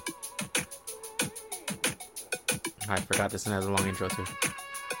 I forgot this one has a long intro too.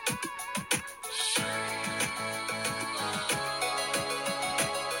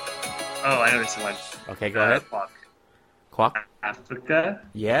 Oh, I know this one. Okay, go ahead. Fuck. Quack. Africa.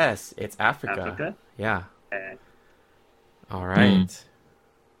 Yes, it's Africa. Africa. Yeah. Uh, All right.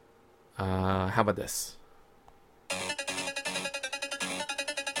 How about this?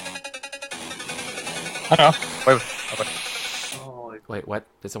 I know. Wait, oh, Wait, what?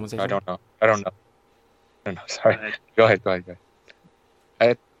 Did someone say I something? don't know. Sorry. ahead. Go ahead.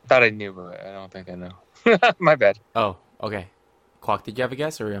 I thought I knew, but I don't think I know. My bad. Oh, okay. Quack, did you have a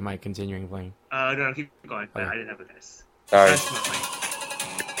guess, or am I continuing playing? no, keep going. Okay. I didn't have a guess. Sorry. That's not mine.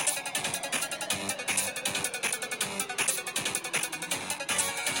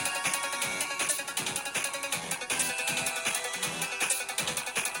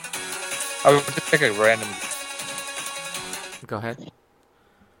 I would just take a random Go ahead.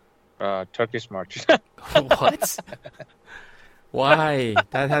 Turkish march. What? Why?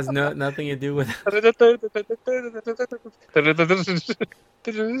 That has nothing to do with.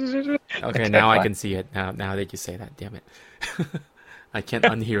 Okay, now I can see it. Now that you say that, damn it, I can't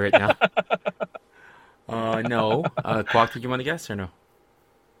unhear it now. No. Quack, did you want to guess or no?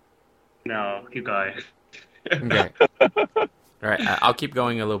 No, keep going. Okay. All right, I'll keep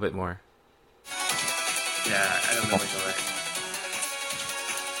going a little bit more. Yeah, I don't know what to like.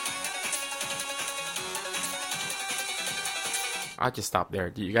 I'll just stop there.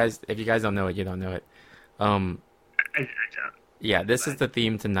 Do you guys, if you guys don't know it, you don't know it. I don't. Yeah, this is the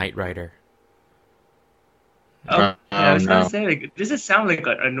theme to Knight Rider. Oh, yeah, I was no. gonna say, like, does it sound like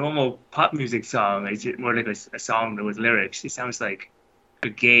a normal pop music song? Is it more like a song with lyrics? It sounds like a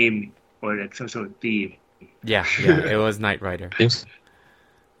game or like some sort of theme. Yeah, it was Knight Rider. Seems-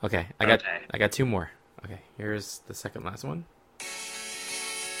 Okay, I got two more. Okay, here's the second last one.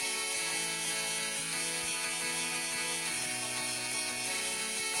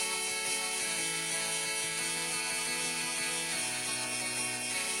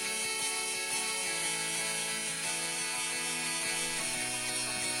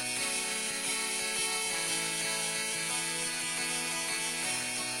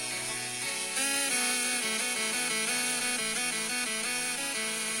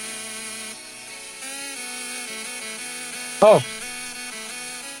 Oh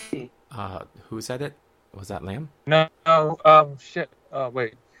Who said it? Was that Lamb? no, shit.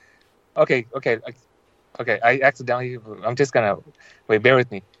 Wait. Okay. I accidentally. I'm just gonna wait. Bear with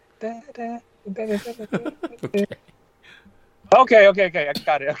me. Okay. Okay. I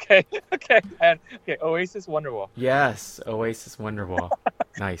got it. Okay. And Oasis Wonderwall. Yes, Oasis Wonderwall.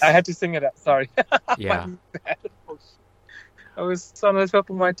 Nice. I had to sing it out. Sorry. Yeah. My bad. I was on the tip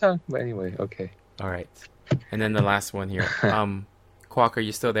of my tongue. But anyway, okay. All right. And then the last one here. Quack, are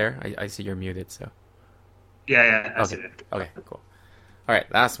you still there? I see you're muted, so. Yeah, I see Okay. it. Okay, cool. All right,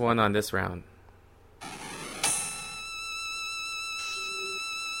 last one on this round.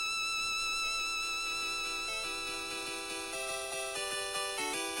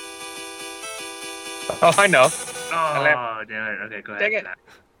 Oh, I know. Oh, damn it. Okay, go ahead. Dang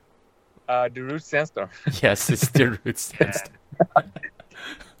it. The Root Sandstorm. Yes, it's the Roots. Yeah.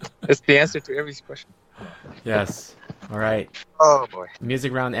 It's the answer to every question. Yes. All right. Oh boy.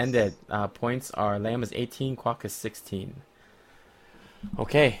 Music round ended. Points are Lamb is 18, Quack is 16.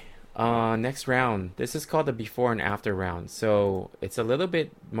 Okay. Next round. This is called the before and after round. So it's a little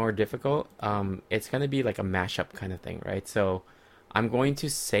bit more difficult. It's going to be like a mashup kind of thing, right? So I'm going to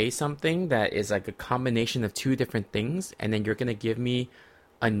say something that is like a combination of two different things, and then you're going to give me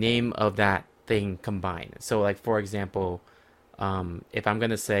a name of that thing combined. So like, for example, if I'm going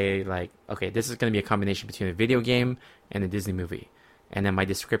to say like, okay, this is going to be a combination between a video game and a Disney movie. And then my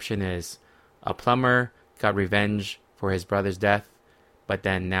description is a plumber got revenge for his brother's death, but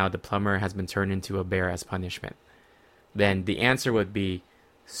then now the plumber has been turned into a bear as punishment. Then the answer would be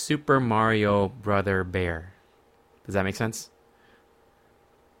Super Mario Brother Bear. Does that make sense?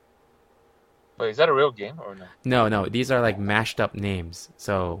 Wait, is that a real game or no? No, these are like mashed up names.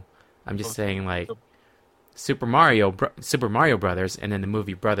 So I'm just saying like Super Mario Brothers, and then the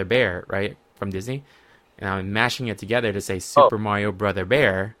movie Brother Bear, right, from Disney. And I'm mashing it together to say Super Mario Brother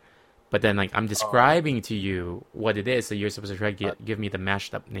Bear, but then like I'm describing to you what it is, so you're supposed to try to give me the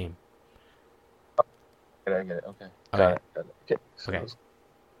mashed up name. I get it. Okay. Okay. Got it. Okay. So Okay. All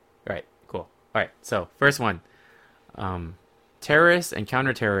right. Cool. All right. So first one, terrorists and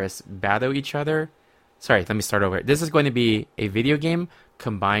counter-terrorists battle each other. Sorry, let me start over. This is going to be a video game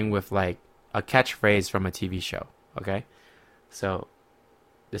combined with like a catchphrase from a TV show. Okay. So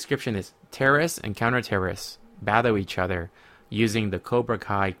description is terrorists and counter-terrorists battle each other using the Cobra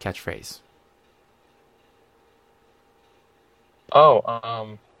Kai catchphrase. Oh,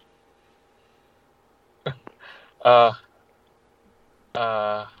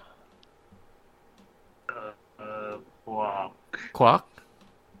 Wow. Quack?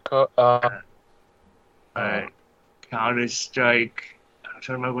 Alright. Counter Strike. I'm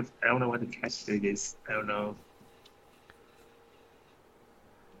trying to remember I don't know what the catchphrase is. I don't know.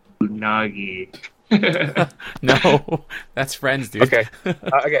 Unagi. No, that's Friends, dude. okay.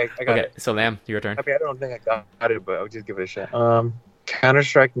 Okay, I got Okay, it. so Lamb, your turn. I don't think I got it, but I'll just give it a shot. Counter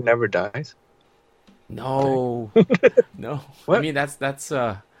Strike Never Dies. No, no. What? I mean that's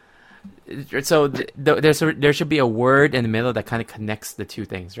so there should be a word in the middle that kind of connects the two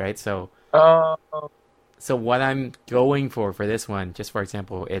things, right? So what I'm going for this one, just for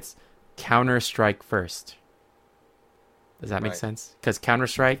example, it's Counter Strike first. Does that make Right. sense? Because Counter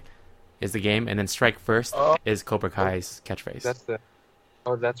Strike is the game, and then Strike First is Cobra Kai's catchphrase.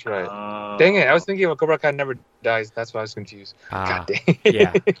 That's right. Dang it! I was thinking of Cobra Kai Never Dies. That's why I was confused. God dang.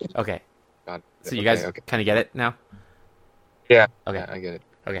 Yeah. Okay. God. So you guys kind of get it now? Yeah. Okay. Yeah, I get it.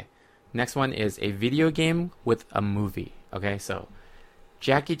 Okay. Next one is a video game with a movie. Okay, so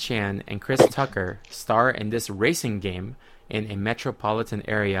Jackie Chan and Chris Tucker star in this racing game in a metropolitan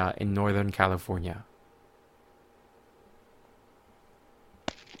area in Northern California.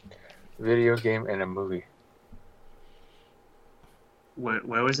 Video game and a movie.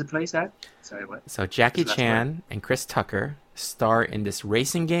 Where was the place at? Sorry, what? So Jackie That's Chan and Chris Tucker star in this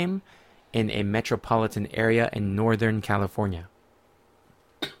racing game in a metropolitan area in Northern California.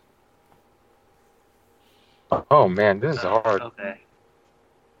 Oh man, this is hard. Okay.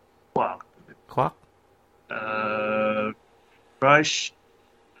 Wow. Quack? Rush.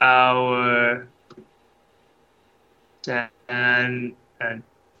 our San and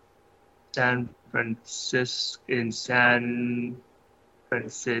San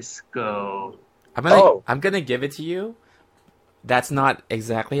Francisco. I'm gonna give it to you. That's not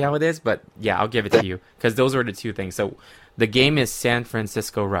exactly how it is, but yeah, I'll give it to you because those are the two things. So the game is San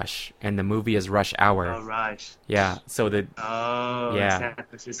Francisco Rush, and the movie is Rush Hour. Oh, Rush. Yeah. So San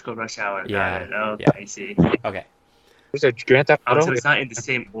Francisco Rush Hour. Yeah. Got it. Oh, Yeah. I see. Okay. There's a Grand Theft Auto. So it's not in the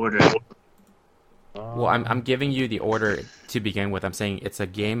same order. Well, I'm giving you the order to begin with. I'm saying it's a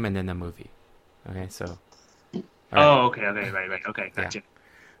game and then a movie. Okay, so. Right. Okay, right. Okay, gotcha.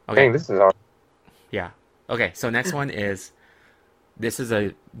 Yeah. Okay. Dang, this is hard. Yeah. Okay, so next one is, this is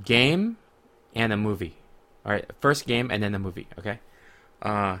a game and a movie. All right, first game and then a movie, okay?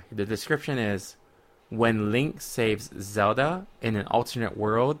 The description is, when Link saves Zelda in an alternate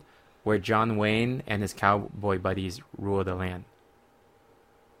world where John Wayne and his cowboy buddies rule the land.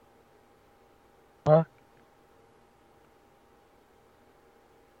 Huh?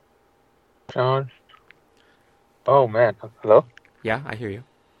 John? Oh, man. Hello? Yeah, I hear you.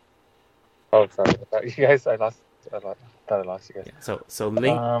 Oh, sorry. You guys, I thought I lost you guys. Yeah, so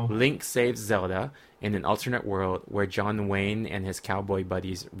Link saves Zelda in an alternate world where John Wayne and his cowboy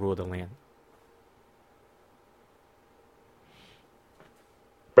buddies rule the land.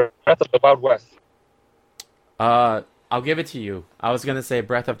 Breath of the Wild West. I'll give it to you. I was gonna say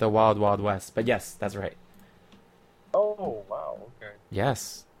Breath of the Wild Wild West, but yes, that's right. Oh, wow. Okay.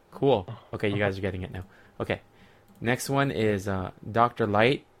 Yes, cool. Okay, you guys are getting it now. Okay, next one is Dr.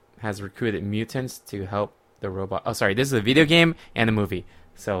 Light has recruited mutants to help the robot. Oh, sorry, this is a video game and a movie.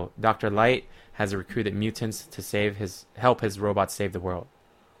 So Dr. Light has recruited mutants to help his robot save the world.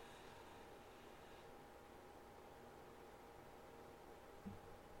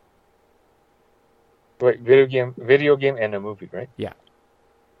 Wait, video game and a movie, right? Yeah.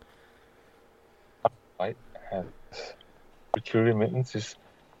 Light has recruited mutants to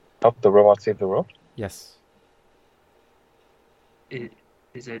help the robot save the world? Yes.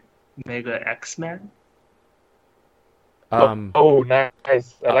 Is it Mega X-Men? Oh,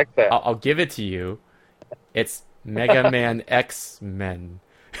 nice. I like that. I'll give it to you. It's Mega Man X-Men.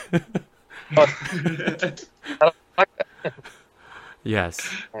 I like that. Yes.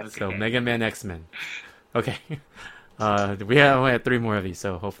 Okay. So Mega Man X-Men. Okay. We only have 3 more of these,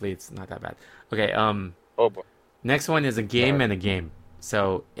 so hopefully it's not that bad. Okay. Oh boy. Next one is a game and a game.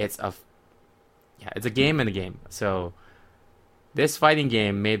 So it's a game and a game. So this fighting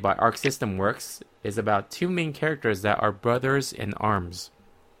game made by Arc System Works is about 2 main characters that are brothers in arms.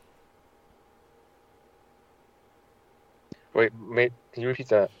 Wait, mate, can you repeat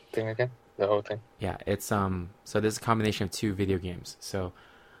that thing again? The whole thing? Yeah, it's so this is a combination of 2 video games. So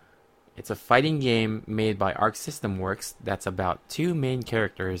it's a fighting game made by Arc System Works that's about 2 main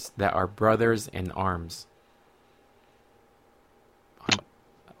characters that are brothers in arms.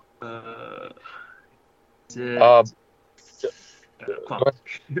 Is it Go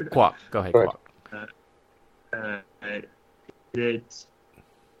Quack, go ahead, Go ahead. Quack. It's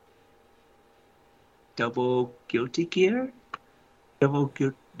Double Guilty Gear?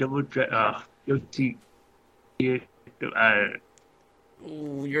 Guilty Gear.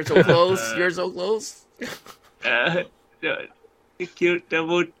 Ooh, you're so close. You're so close.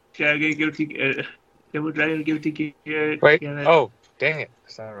 Double Dragon Guilty Gear. Double Dragon Guilty Gear. Wait, Damn it. oh, dang it.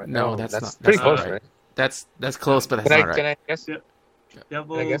 That's not right. No, that's not- pretty that's not close, right. right? That's close, but that's Can not right. Can I guess?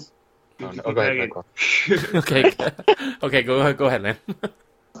 Double. Can I guess? Oh, Guilty no. Go ahead. Dragon. Go. Okay. Okay, go ahead, Len.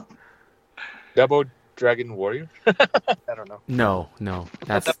 Double Dragon Warrior? I don't know. No,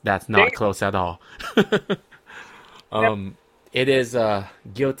 that's not close at all. It is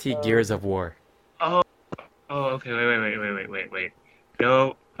Guilty Gears of War. Oh, okay. Wait.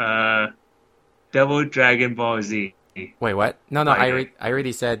 No, Double Dragon Ball Z. Wait, what? No, I Fighter.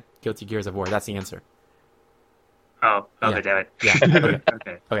 already said Guilty Gears of War. That's the answer. Oh, okay, Yeah. damn it. Yeah. Okay.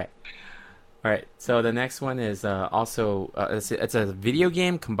 Okay. Okay. All right. So the next one is also it's a video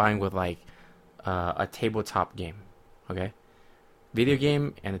game combined with like a tabletop game. Okay. Video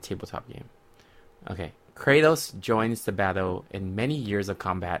game and a tabletop game. Okay. Kratos joins the battle in many years of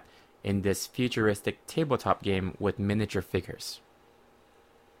combat in this futuristic tabletop game with miniature figures.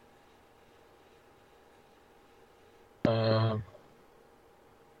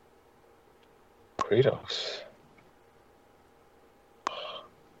 Kratos.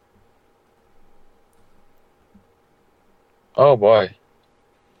 Oh boy.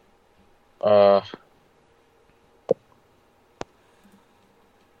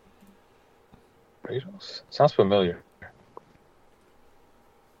 Kratos. Sounds familiar.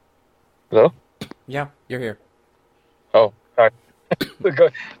 Hello? Yeah, you're here. Oh, sorry.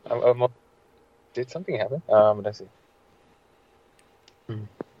 Did something happen? Let's see.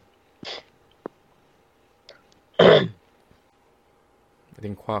 I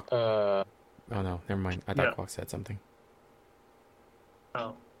think Quack. Uh, Oh no, never mind. I thought Yeah. Quack said something.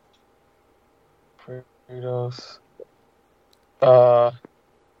 Oh, Fritos.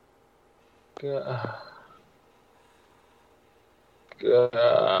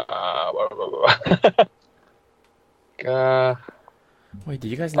 Wait,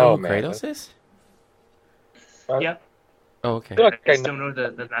 did you guys know Oh, who man. Kratos is? yeah. Oh, okay. feel like I I still know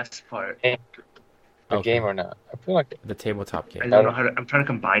the last part. the Okay. game or not. I feel like The tabletop I game. don't know how to. I'm trying to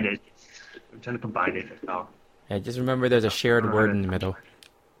combine it. Oh, Yeah, just remember there's a shared Alright. word in the middle.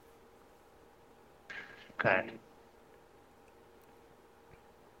 okay.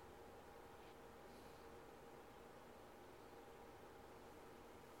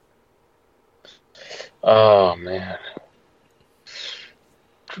 oh man.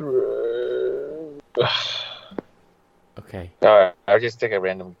 Okay, Alright, I'll just take a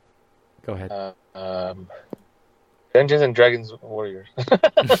random. go ahead. Dungeons and Dragons Warriors.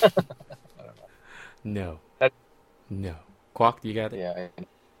 No. That- No. Quack, you got it?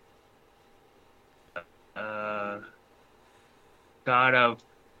 Yeah. God of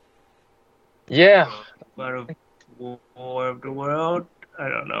Yeah. War of the World. I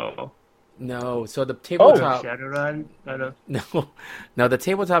don't know. No. So the Oh. tabletop. Shadowrun. I don't. No, the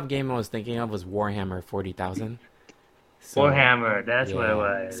tabletop game I was thinking of was Warhammer 40,000. So, Warhammer. That's what it yeah.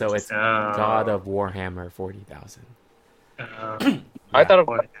 was. So it's God of Warhammer 40,000. I thought of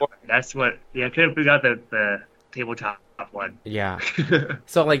Warhammer. That's what. Yeah, I couldn't figure out the tabletop one. Yeah.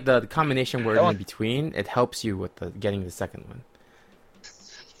 So like the combination word That in one- between, it helps you with getting the second one.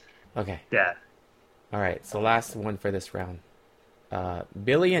 Okay. Yeah. All right. So last one for this round.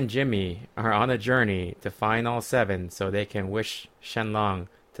 Billy and Jimmy are on a journey to find all seven so they can wish Shenlong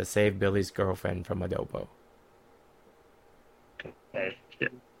to save Billy's girlfriend from Adobo. Okay.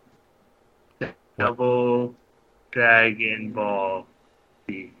 Double Dragon Ball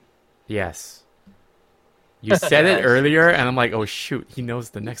Z. Yes. You said it earlier, and I'm like, oh shoot, he knows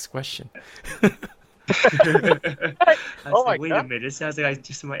the next question. Oh my Wait God. a minute! This sounds like I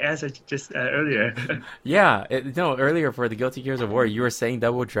just my answer just earlier. Yeah, no, earlier for the Guilty Gears of War, you were saying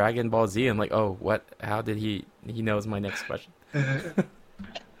Double Dragon Ball Z. I'm like, oh, what? How did he knows my next question?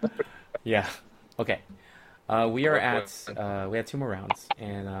 Yeah. Okay. We are at we have two more rounds,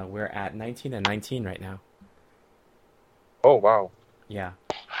 and we're at 19 and 19 right now. Oh wow. Yeah.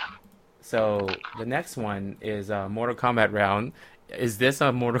 So the next one is a Mortal Kombat round. Is this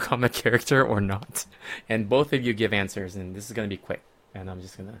a Mortal Kombat character or not? And both of you give answers, and this is gonna be quick. And I'm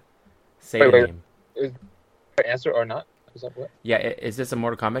just gonna say the Wait. name. Answer or not? Is that what? Yeah, is this a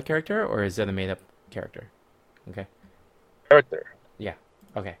Mortal Kombat character or is it a made-up character? Okay. Character.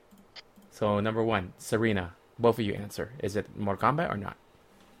 Okay. So number one, Serena. Both of you answer. Is it Mortal Kombat or not?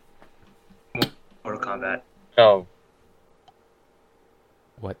 Mortal Kombat. No.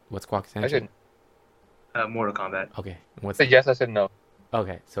 What's Quack's I answer? said Mortal Kombat. Okay. I What's said yes. I said no.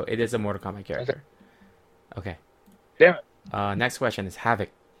 Okay, so it is a Mortal Kombat character. Okay. Damn it. Next question is Havoc.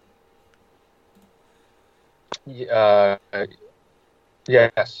 Yes.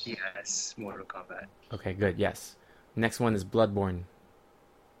 Yes, Mortal Kombat. Okay, good. Yes. Next one is Bloodborne.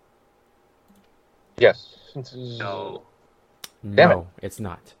 Yes. No. Damn No, it's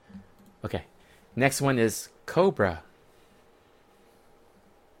not. Okay. Next one is Cobra.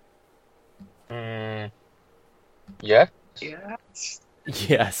 Yes.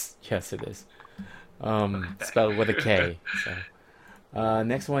 Yes. Yes, it is. Spelled with a K. So,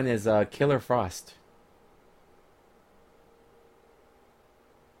 next one is Killer Frost.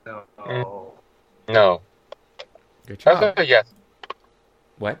 No. No. Good I job. said yes.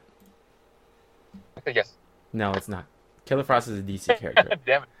 What? I said yes. No, it's not. Killer Frost is a DC character.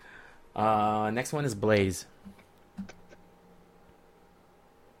 Damn it. Next one is Blaze.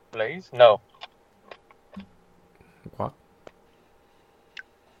 Blaze? No. What?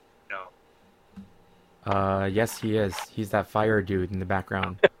 No. Yes, he is. He's that fire dude in the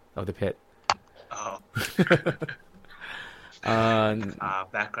background of the pit. Oh.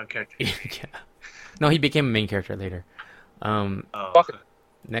 Background character. Yeah. No, he became a main character later. Oh. Fuck it.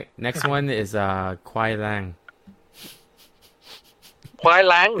 Next one is Kuai Lang. Kuai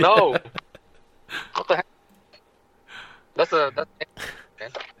Lang? No. What the heck? That's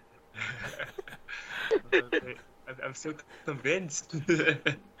I'm so convinced.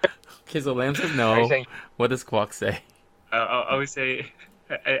 Okay, so Lamb says Are you no. saying What does Quack say? I would say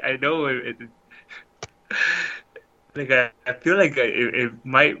I know it. Like I feel like it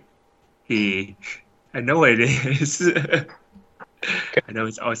might be. I know what it is. I know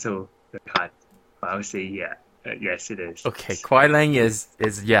it's also hot, but I would say yeah. Yes, it is. Okay, Kuai Lang is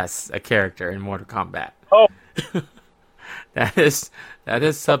yes a character in Mortal Kombat. Oh. that is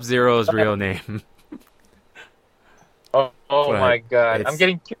Sub-Zero's real name. Oh But my god! it's- I'm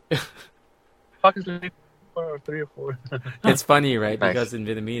getting fucking 3 or 4. It's funny, right? Nice. Because in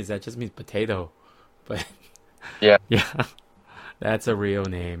Vietnamese that just means potato, but Yeah. yeah, that's a real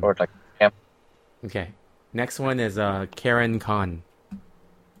name. Or like yeah. Okay, next one is Karen Khan.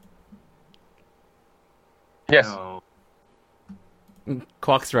 Yes. No,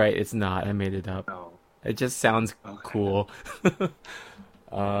 Clock's right. It's not. I made it up. no. It just sounds Okay. cool.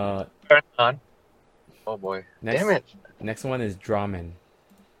 Turn on. Oh boy. Next- Damn it. Next one is Draman.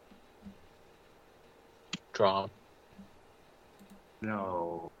 Draw.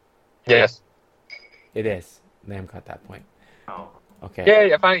 No. Yes. It is. Lamb got that point. Oh. Okay.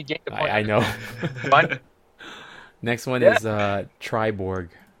 Yeah, I finally gained the point. I know. Fine. Next one Yeah. is Triborg.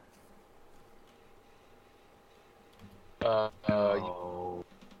 No.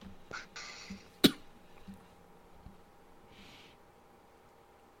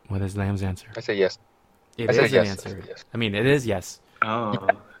 What is Lamb's answer? I say yes. It I is said an yes. answer. Yes. I mean, it is yes. Oh.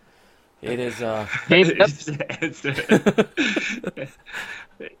 It is. It's the answer.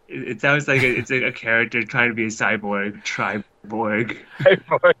 It sounds like it's a character trying to be a cyborg. Triborg.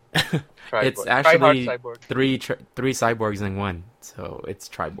 Cyborg. It's Tryhard actually cyborg. three cyborgs in one, so it's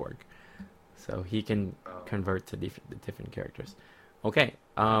Triborg. So he can convert to different characters. Okay.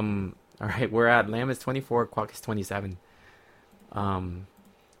 All right. We're at Lamb is 24, Quack is 27.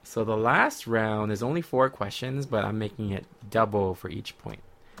 So the last round is only 4 questions, but I'm making it double for each point.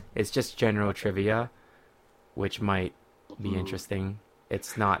 It's just general trivia, which might be interesting.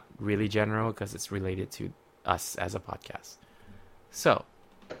 It's not really general because it's related to us as a podcast. So,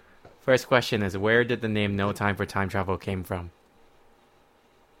 first question is, where did the name No Time for Time Travel came from?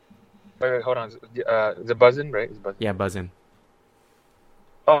 Wait, hold on. Is it buzzing, right? It's buzzing. Yeah, buzzin'.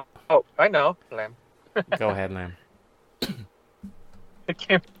 Oh, I know. Lamb. Go ahead, Lamb. It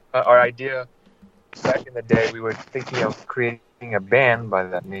came our idea back in the day. We were thinking of creating a band by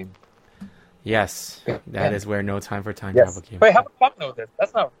that name. Yes, that is where No Time for Time Yes. Travel came Wait, how from. did Quack know this?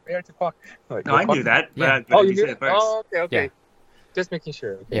 That's not fair to Quack. Wait, No, I Quack- knew that. Yeah. But Oh, you you said knew it it? first. Oh, okay. Yeah. Just making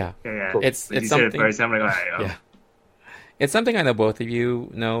sure. Okay. Yeah, Yeah. Cool. it's You said it something. first. I'm like, all right. Yeah, it's something I know both of you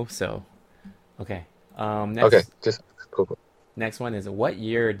know. So, okay. Next, Okay. Just cool. next one is, what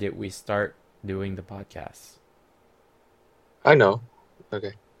year did we start doing the podcast? I know.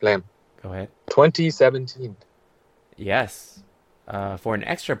 Okay. Lamb. Go ahead. 2017. Yes. For an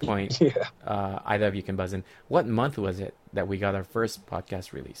extra point, Yeah. either of you can buzz in. What month was it that we got our first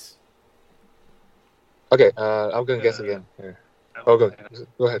podcast release? Okay. I'm gonna guess again. Here. Oh, go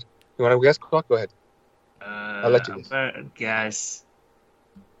ahead. You want to guess, Quack? Go ahead. I'll let you I'm guess. gonna guess.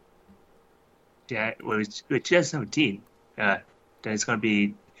 Yeah, well, it's 2017. Then it's gonna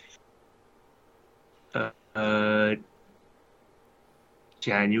be.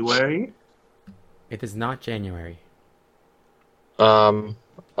 January. It is not January. I'll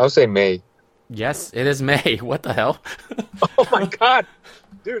say May. Yes, it is May. What the hell? Oh my god,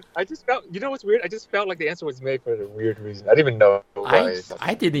 dude! I just felt. You know what's weird? I just felt like the answer was May for a weird reason. I didn't even know why.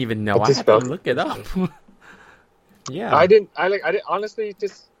 I didn't even know. I I just had to felt- look it up. Yeah. I didn't. I didn't honestly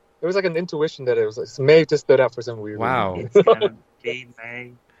just. It was like an intuition that it was like May just stood out for some weird Wow. reason. It's gonna be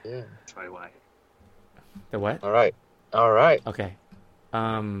May. Yeah. That's probably why. The what? All right. All right. Okay.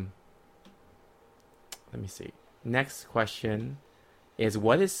 Let me see. Next question is,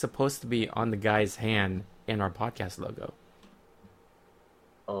 what is supposed to be on the guy's hand in our podcast logo?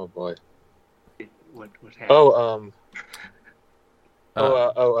 Oh boy. What happened?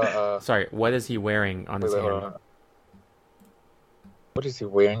 Oh. Sorry, what is he wearing on his Wait, hand? hold on. What is he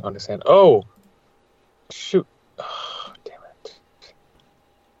wearing on his hand? Oh, shoot! Oh, damn it!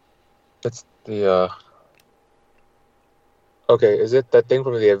 That's the. Okay, is it that thing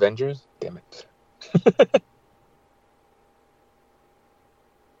from the Avengers? Damn it!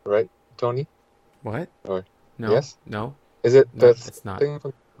 Right, Tony? What? Or- No. yes? No. Is it No, the it's not. thing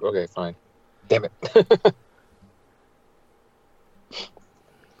from? Okay, fine. Damn it!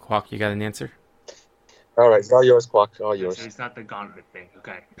 Quack, you got an answer? All right, it's all yours, Quack. All So yours. it's not the gauntlet thing.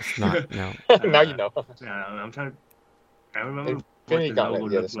 Okay. It's not. No. Now you know. No, I'm trying. I remember what Infinity the Gauntlet,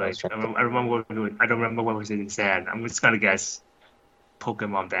 logo yeah, looked that's what I was like. trying to I remember what I don't remember what was inside. I'm just gonna guess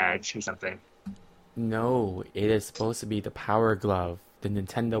Pokemon badge or something. No, it is supposed to be the Power Glove, the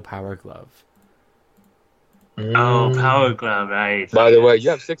Nintendo Power Glove. Oh, Power Glove, right? By the way, you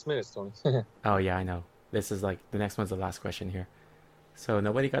have 6 minutes, Tony. Oh yeah, I know. This is like the next one's the last question here. So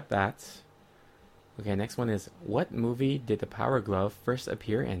nobody got that. Okay, next one is, what movie did the Power Glove first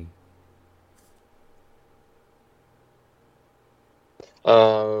appear in?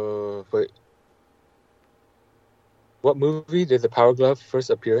 Wait. What movie did the Power Glove first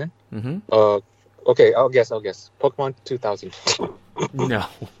appear in? Mm-hmm. Okay, I'll guess. Pokemon 2000. No.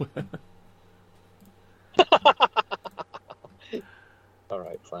 All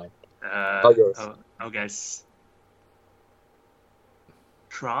right, fine. Yours. I'll guess.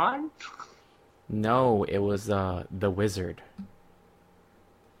 Tron? No, it was The Wizard.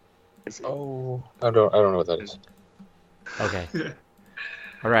 Oh, I don't know what that is. Okay.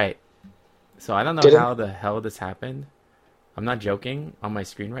 All right. So I don't know how the hell this happened. I'm not joking. On my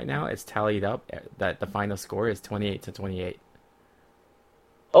screen right now, it's tallied up that the final score is 28-28.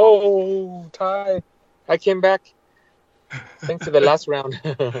 Oh, tie! I came back. Thanks to the last round.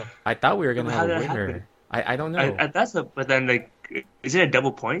 I thought we were gonna How have a did that winner. I don't know. But then is it a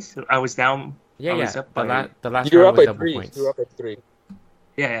double points? I was down. Yeah. Up the last You're round up was at double 3. points. You're up at 3.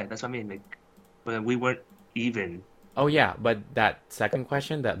 Yeah, that's what I mean. But we weren't even. Oh yeah, but that second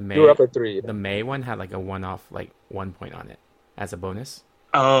question, that May, You're up at 3. the May one had like a 1 point on it as a bonus.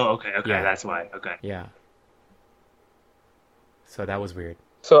 Oh, okay, Yeah. That's why. Okay. Yeah. So that was weird.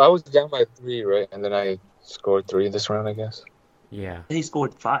 So I was down by 3, right? And then I scored 3 this round, I guess. Yeah. He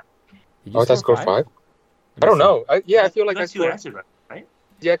scored 5. Did you I scored 5. I don't know. I feel like I two scored. answers, right?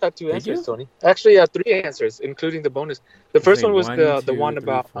 Yeah, I got 2 Did answers, you? Tony. Actually, 3 answers, including the bonus. The first one was the one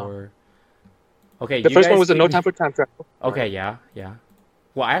about. Okay. The you first one guys was the gave No me- Time for Time Travel. Okay. Yeah.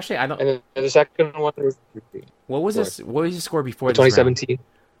 Well, actually, I don't. And then the second one was What was this? What was your score before this 2017. round?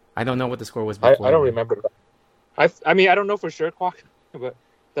 I don't know what the score was I before. don't remember. I mean, I don't know for sure, Kwok, but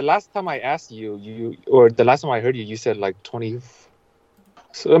the last time I asked or the last time I heard you said like 20.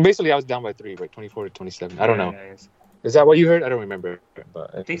 So basically, I was down by 3, right? 24 to 27. I don't know. Yeah, yes. Is that what you heard? I don't remember.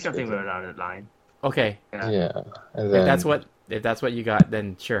 But I think something went on the line. Okay. Yeah. And then, If that's what you got,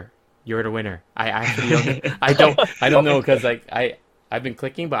 then sure, you're the winner. I actually don't know because I've been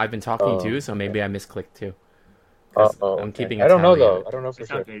clicking, but I've been talking too, so maybe I misclicked too. I'm keeping. I don't know tally of though. it. I don't know for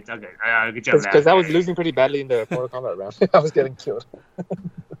It's sure. okay. It's okay. Good job. Because I was losing pretty badly in the Mortal Kombat round. I was getting killed.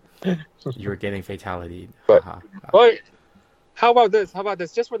 You were getting fatality. But- Haha. Well, how about this?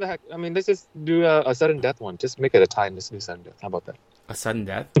 Just for the heck. I mean, let's just do a sudden death one. Just make it a tie and let's do sudden death. How about that? A sudden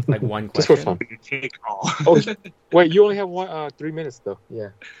death, like one Just question. for fun. Take all. Oh, wait, you only have 3 minutes though. Yeah.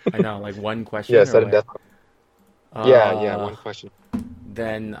 I know, like one question. Yeah, or sudden what? death. Yeah, one question.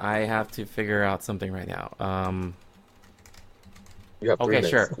 Then I have to figure out something right now. You have 3 Okay, minutes.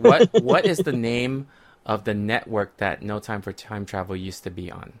 sure. What is the name of the network that No Time for Time Travel used to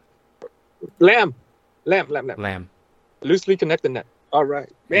be on? Lamb. Lamb. Loosely connected net. All right.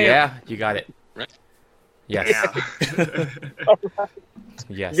 Bam. Yeah, you got it. Right. Yes. Yeah. All right.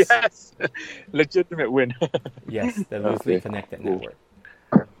 Yes. Yes. Legitimate win. Yes, the loosely connected Cool.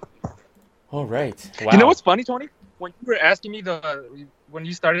 network. All right. Wow. You know what's funny, Tony? When you were asking me when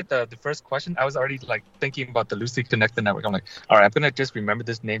you started the first question, I was already like thinking about the loosely connected network. I'm like, all right, I'm gonna just remember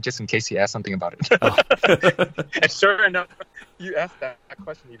this name just in case he asks something about it. Oh. And sure enough, you asked that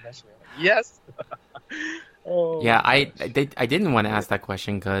question. You mentioned it. Like, yes. Oh, Yeah, I gosh. didn't want to ask that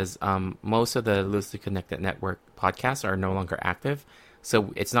question because most of the loosely connected network podcasts are no longer active,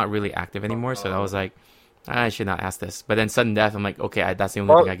 so it's not really active anymore. So I was like, I should not ask this. But then sudden death, I'm like, okay, that's the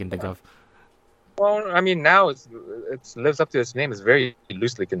only thing I can think of. Well, I mean, now it lives up to its name. It's very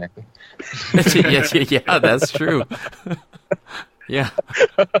loosely connected. yeah, that's true. Yeah,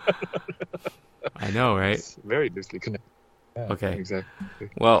 I know, right? It's very loosely connected. Yeah, Okay. Exactly.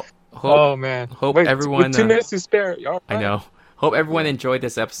 Well, Oh man. hope Wait, everyone, with 2 minutes to spare. All I right. know. Hope everyone enjoyed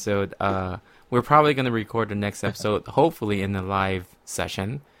this episode. We're probably going to record the next episode, hopefully in the live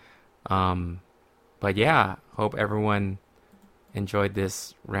session. But yeah, hope everyone enjoyed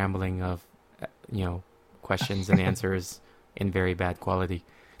this rambling of, questions and answers in very bad quality.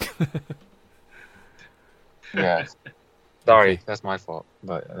 Yeah. Sorry, Okay. that's my fault.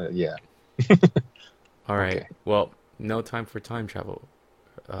 But yeah. All right. Okay. Well, no time for time travel.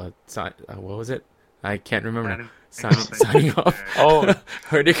 What was it? I can't remember now. Signing off. Oh,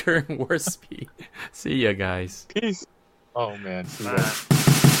 Herdiker and Worsby. See ya, guys. peace. Oh man. See ya. I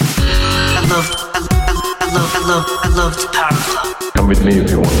love the Power Glove. Come with me if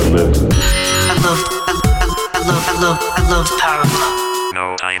you want to live. I love the Power Glove.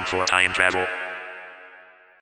 No time for time travel.